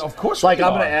questions. Of course I'm we are.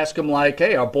 going to ask him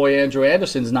hey, our boy Andrew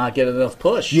Anderson's not getting enough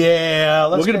push. Yeah,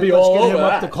 let's get him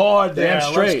up the card there.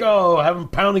 Damn straight. Let's go. Have him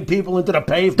pounding people into the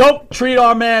pavement. Don't treat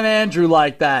our man Andrew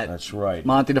like that. That's right.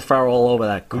 Monty DeFaro all over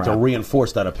that crap. Need to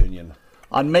reinforce that opinion.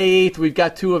 On May 8th, we've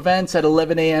got 2 events. At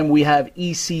 11 a.m., we have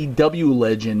ECW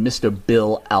legend Mr.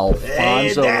 Bill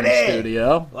Alfonso in the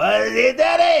studio. What is it,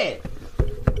 Daddy?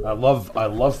 I love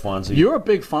Fonzie. You're a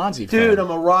big Fonzie fan. Dude,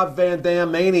 I'm a Rob Van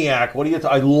Dam maniac. What do you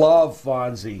I love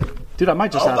Fonzie. Dude, I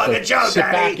might just have to sit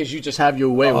back as you just have your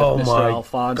way with Mr.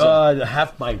 Alfonso. God,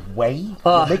 have my way?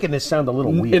 You're making this sound a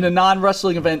little weird. In a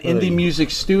non-wrestling event, Indie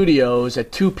Music Studios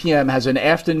at 2 p.m. has an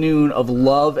afternoon of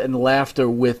love and laughter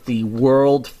with the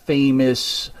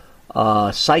world-famous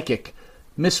psychic,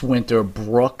 Miss Winter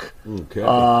Brooke.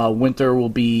 Okay. Winter will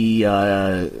be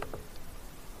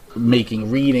making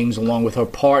readings along with her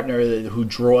partner who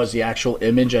draws the actual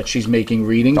image that she's making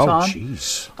readings on. Oh,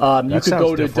 jeez. You could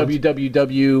go to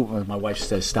www. Well, my wife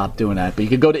says stop doing that, but you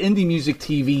could go to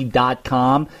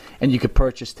indiemusictv.com and you could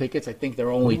purchase tickets. I think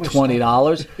they're only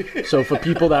 $20. So for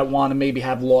people that want to maybe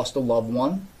have lost a loved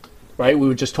one, right? We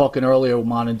were just talking earlier,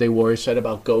 Modern Day Warrior said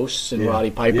about ghosts in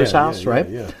Roddy Piper's house, right?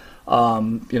 Yeah.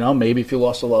 Maybe if you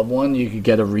lost a loved one, you could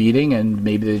get a reading and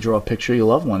maybe they draw a picture of your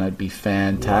loved one. That'd be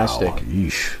fantastic. Wow.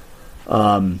 Yeesh.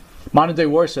 Modern Day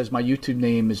Warrior says my YouTube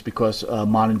name is because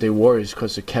Modern Day Warrior is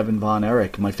because of Kevin Von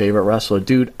Erich, my favorite wrestler.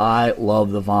 Dude, I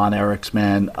love the Von Erichs,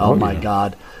 man. Oh my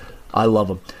God. I love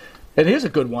them. And here's a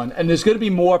good one. And there's going to be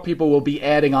more people will be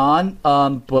adding on.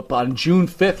 But on June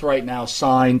 5th right now,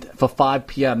 signed for 5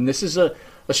 p.m. This is a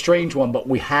strange one, but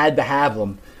we had to have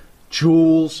them.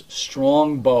 Jules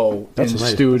Strongbow in the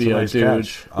studio, nice dude.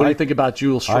 Catch. What do you think about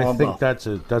Jules Strongbow? I think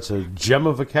that's a gem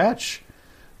of a catch.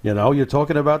 You're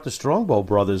talking about the Strongbow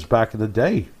brothers back in the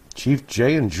day. Chief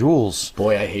Jay and Jules.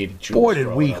 Boy, I hated Jules. Boy, did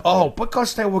we.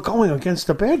 Because they were going against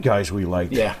the bad guys we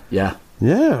liked. Yeah.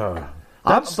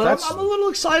 I'm a little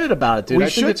excited about it, dude. We I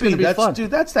think it's going to be fun. Dude,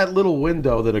 that's that little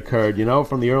window that occurred,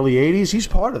 from the early 80s. He's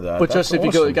part of that. But just if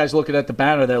you guys looking at the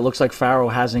banner there, it looks like Faro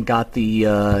hasn't got the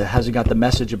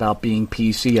message about being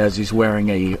PC as he's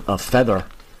wearing a feather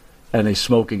and he's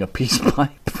smoking a peace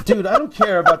pipe. Dude, I don't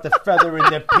care about the feather in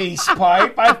the peace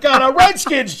pipe. I've got a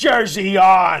Redskins jersey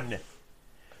on.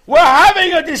 We're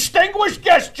having a distinguished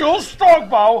guest, Jules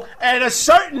Strongbow, and a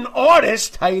certain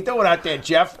artist, how you doing out there,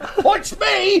 Jeff, puts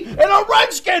me in a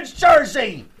Redskins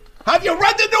jersey. Have you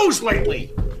read the news lately?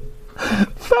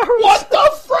 What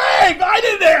the frig? I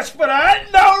didn't ask for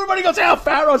that. No, everybody goes,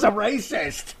 Pharaoh's a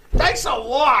racist. Thanks a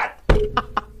lot.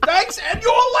 Thanks, and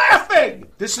you're laughing.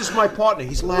 This is my partner.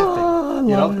 He's laughing. Oh, I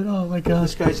love it. Oh, my God.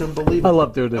 This guy's unbelievable. I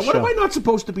love doing this What show. am I not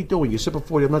supposed to be doing? You said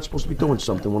before I'm not supposed to be doing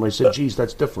something. When I said, geez,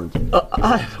 that's different. What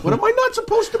am I not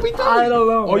supposed to be doing? I don't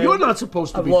know. Oh, you're not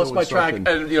supposed to be doing something. I've lost my track.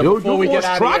 And, before we get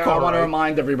out of here, I want to right?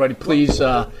 remind everybody, please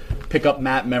pick up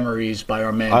Matt Memories by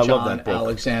our man John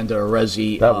Alexander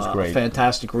Rezi. That was great.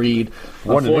 Fantastic read.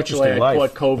 What Unfortunately, an I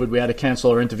life. caught COVID. We had to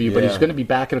cancel our interview, but he's going to be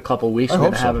back in a couple of weeks. We're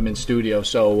going to have him in studio.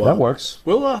 So that works.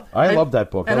 I love that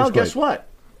book. And I'll guess what?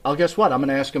 I'm going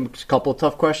to ask him a couple of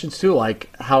tough questions, too,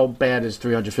 like how bad is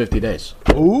 350 days?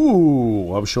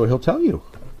 Ooh, I'm sure he'll tell you.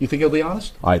 You think he'll be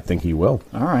honest? I think he will.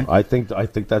 All right. I think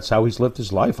that's how he's lived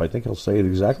his life. I think he'll say it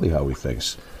exactly how he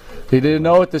thinks. If you didn't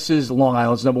know it, this is Long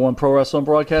Island's #1 pro wrestling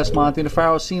broadcast. Monty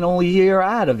DeFaro, seen only here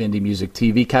out of Indie Music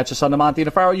TV. Catch us on the Monty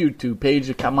DeFaro YouTube page,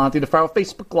 the Monty DeFaro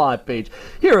Facebook Live page.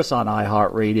 Hear us on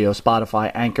iHeartRadio, Spotify,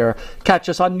 Anchor. Catch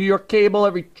us on New York Cable,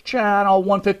 every channel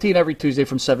 115 every Tuesday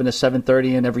from 7 to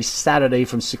 7:30, and every Saturday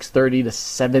from 6:30 to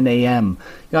 7 a.m.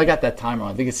 I got that timer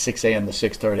on. I think it's 6 a.m. to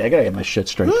 6:30. I got to get my shit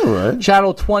straight. All right.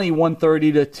 Channel 20,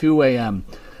 1:30 to 2 a.m.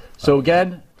 So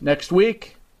again, next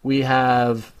week we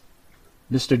have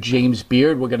Mr. James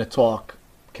Beard. We're going to talk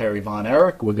Kerry Von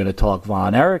Erich. We're going to talk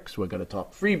Von Erichs. We're going to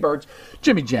talk Freebirds.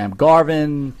 Jimmy Jam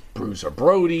Garvin, Bruiser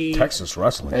Brody. Texas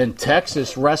wrestling. And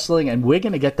Texas wrestling. And we're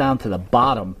going to get down to the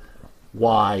bottom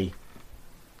why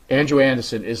Andrew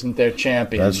Anderson isn't their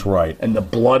champion. That's right. And the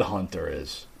Blood Hunter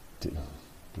is.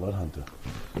 Blood Hunter.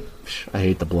 I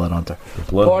hate the Blood Hunter.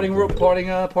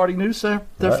 Parting news there,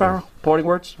 Farrell? Parting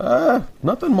words?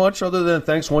 Nothing much other than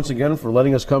thanks once again for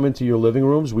letting us come into your living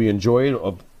rooms. We enjoyed it.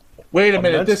 Wait a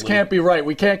minute. This can't be right.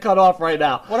 We can't cut off right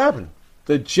now. What happened?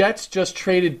 The Jets just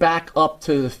traded back up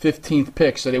to the 15th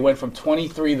pick, so they went from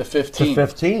 23 to 15. To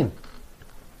 15.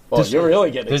 Well, you're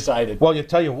really getting excited. Well, you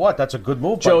tell you what, that's a good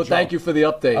move, Joe. Thank you for the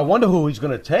update. I wonder who he's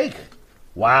going to take.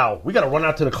 Wow, we got to run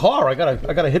out to the car. I got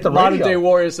to hit the Modern radio. Day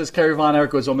Warrior says Kerry Von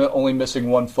Erich was only missing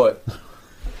 1 foot.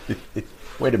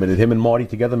 Wait a minute, him and Marty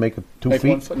together make 2 feet?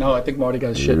 1 foot? No, I think Marty got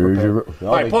his shit repaired.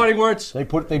 All right, parting words. They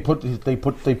put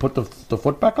the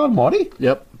foot back on Marty?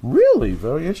 Yep. Really?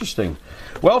 Very interesting.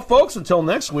 Well, folks, until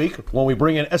next week, when we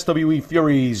bring in SWE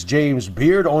Fury's James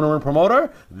Beard, owner and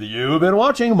promoter, you've been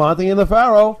watching Monty and the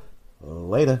Pharaoh.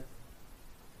 Later.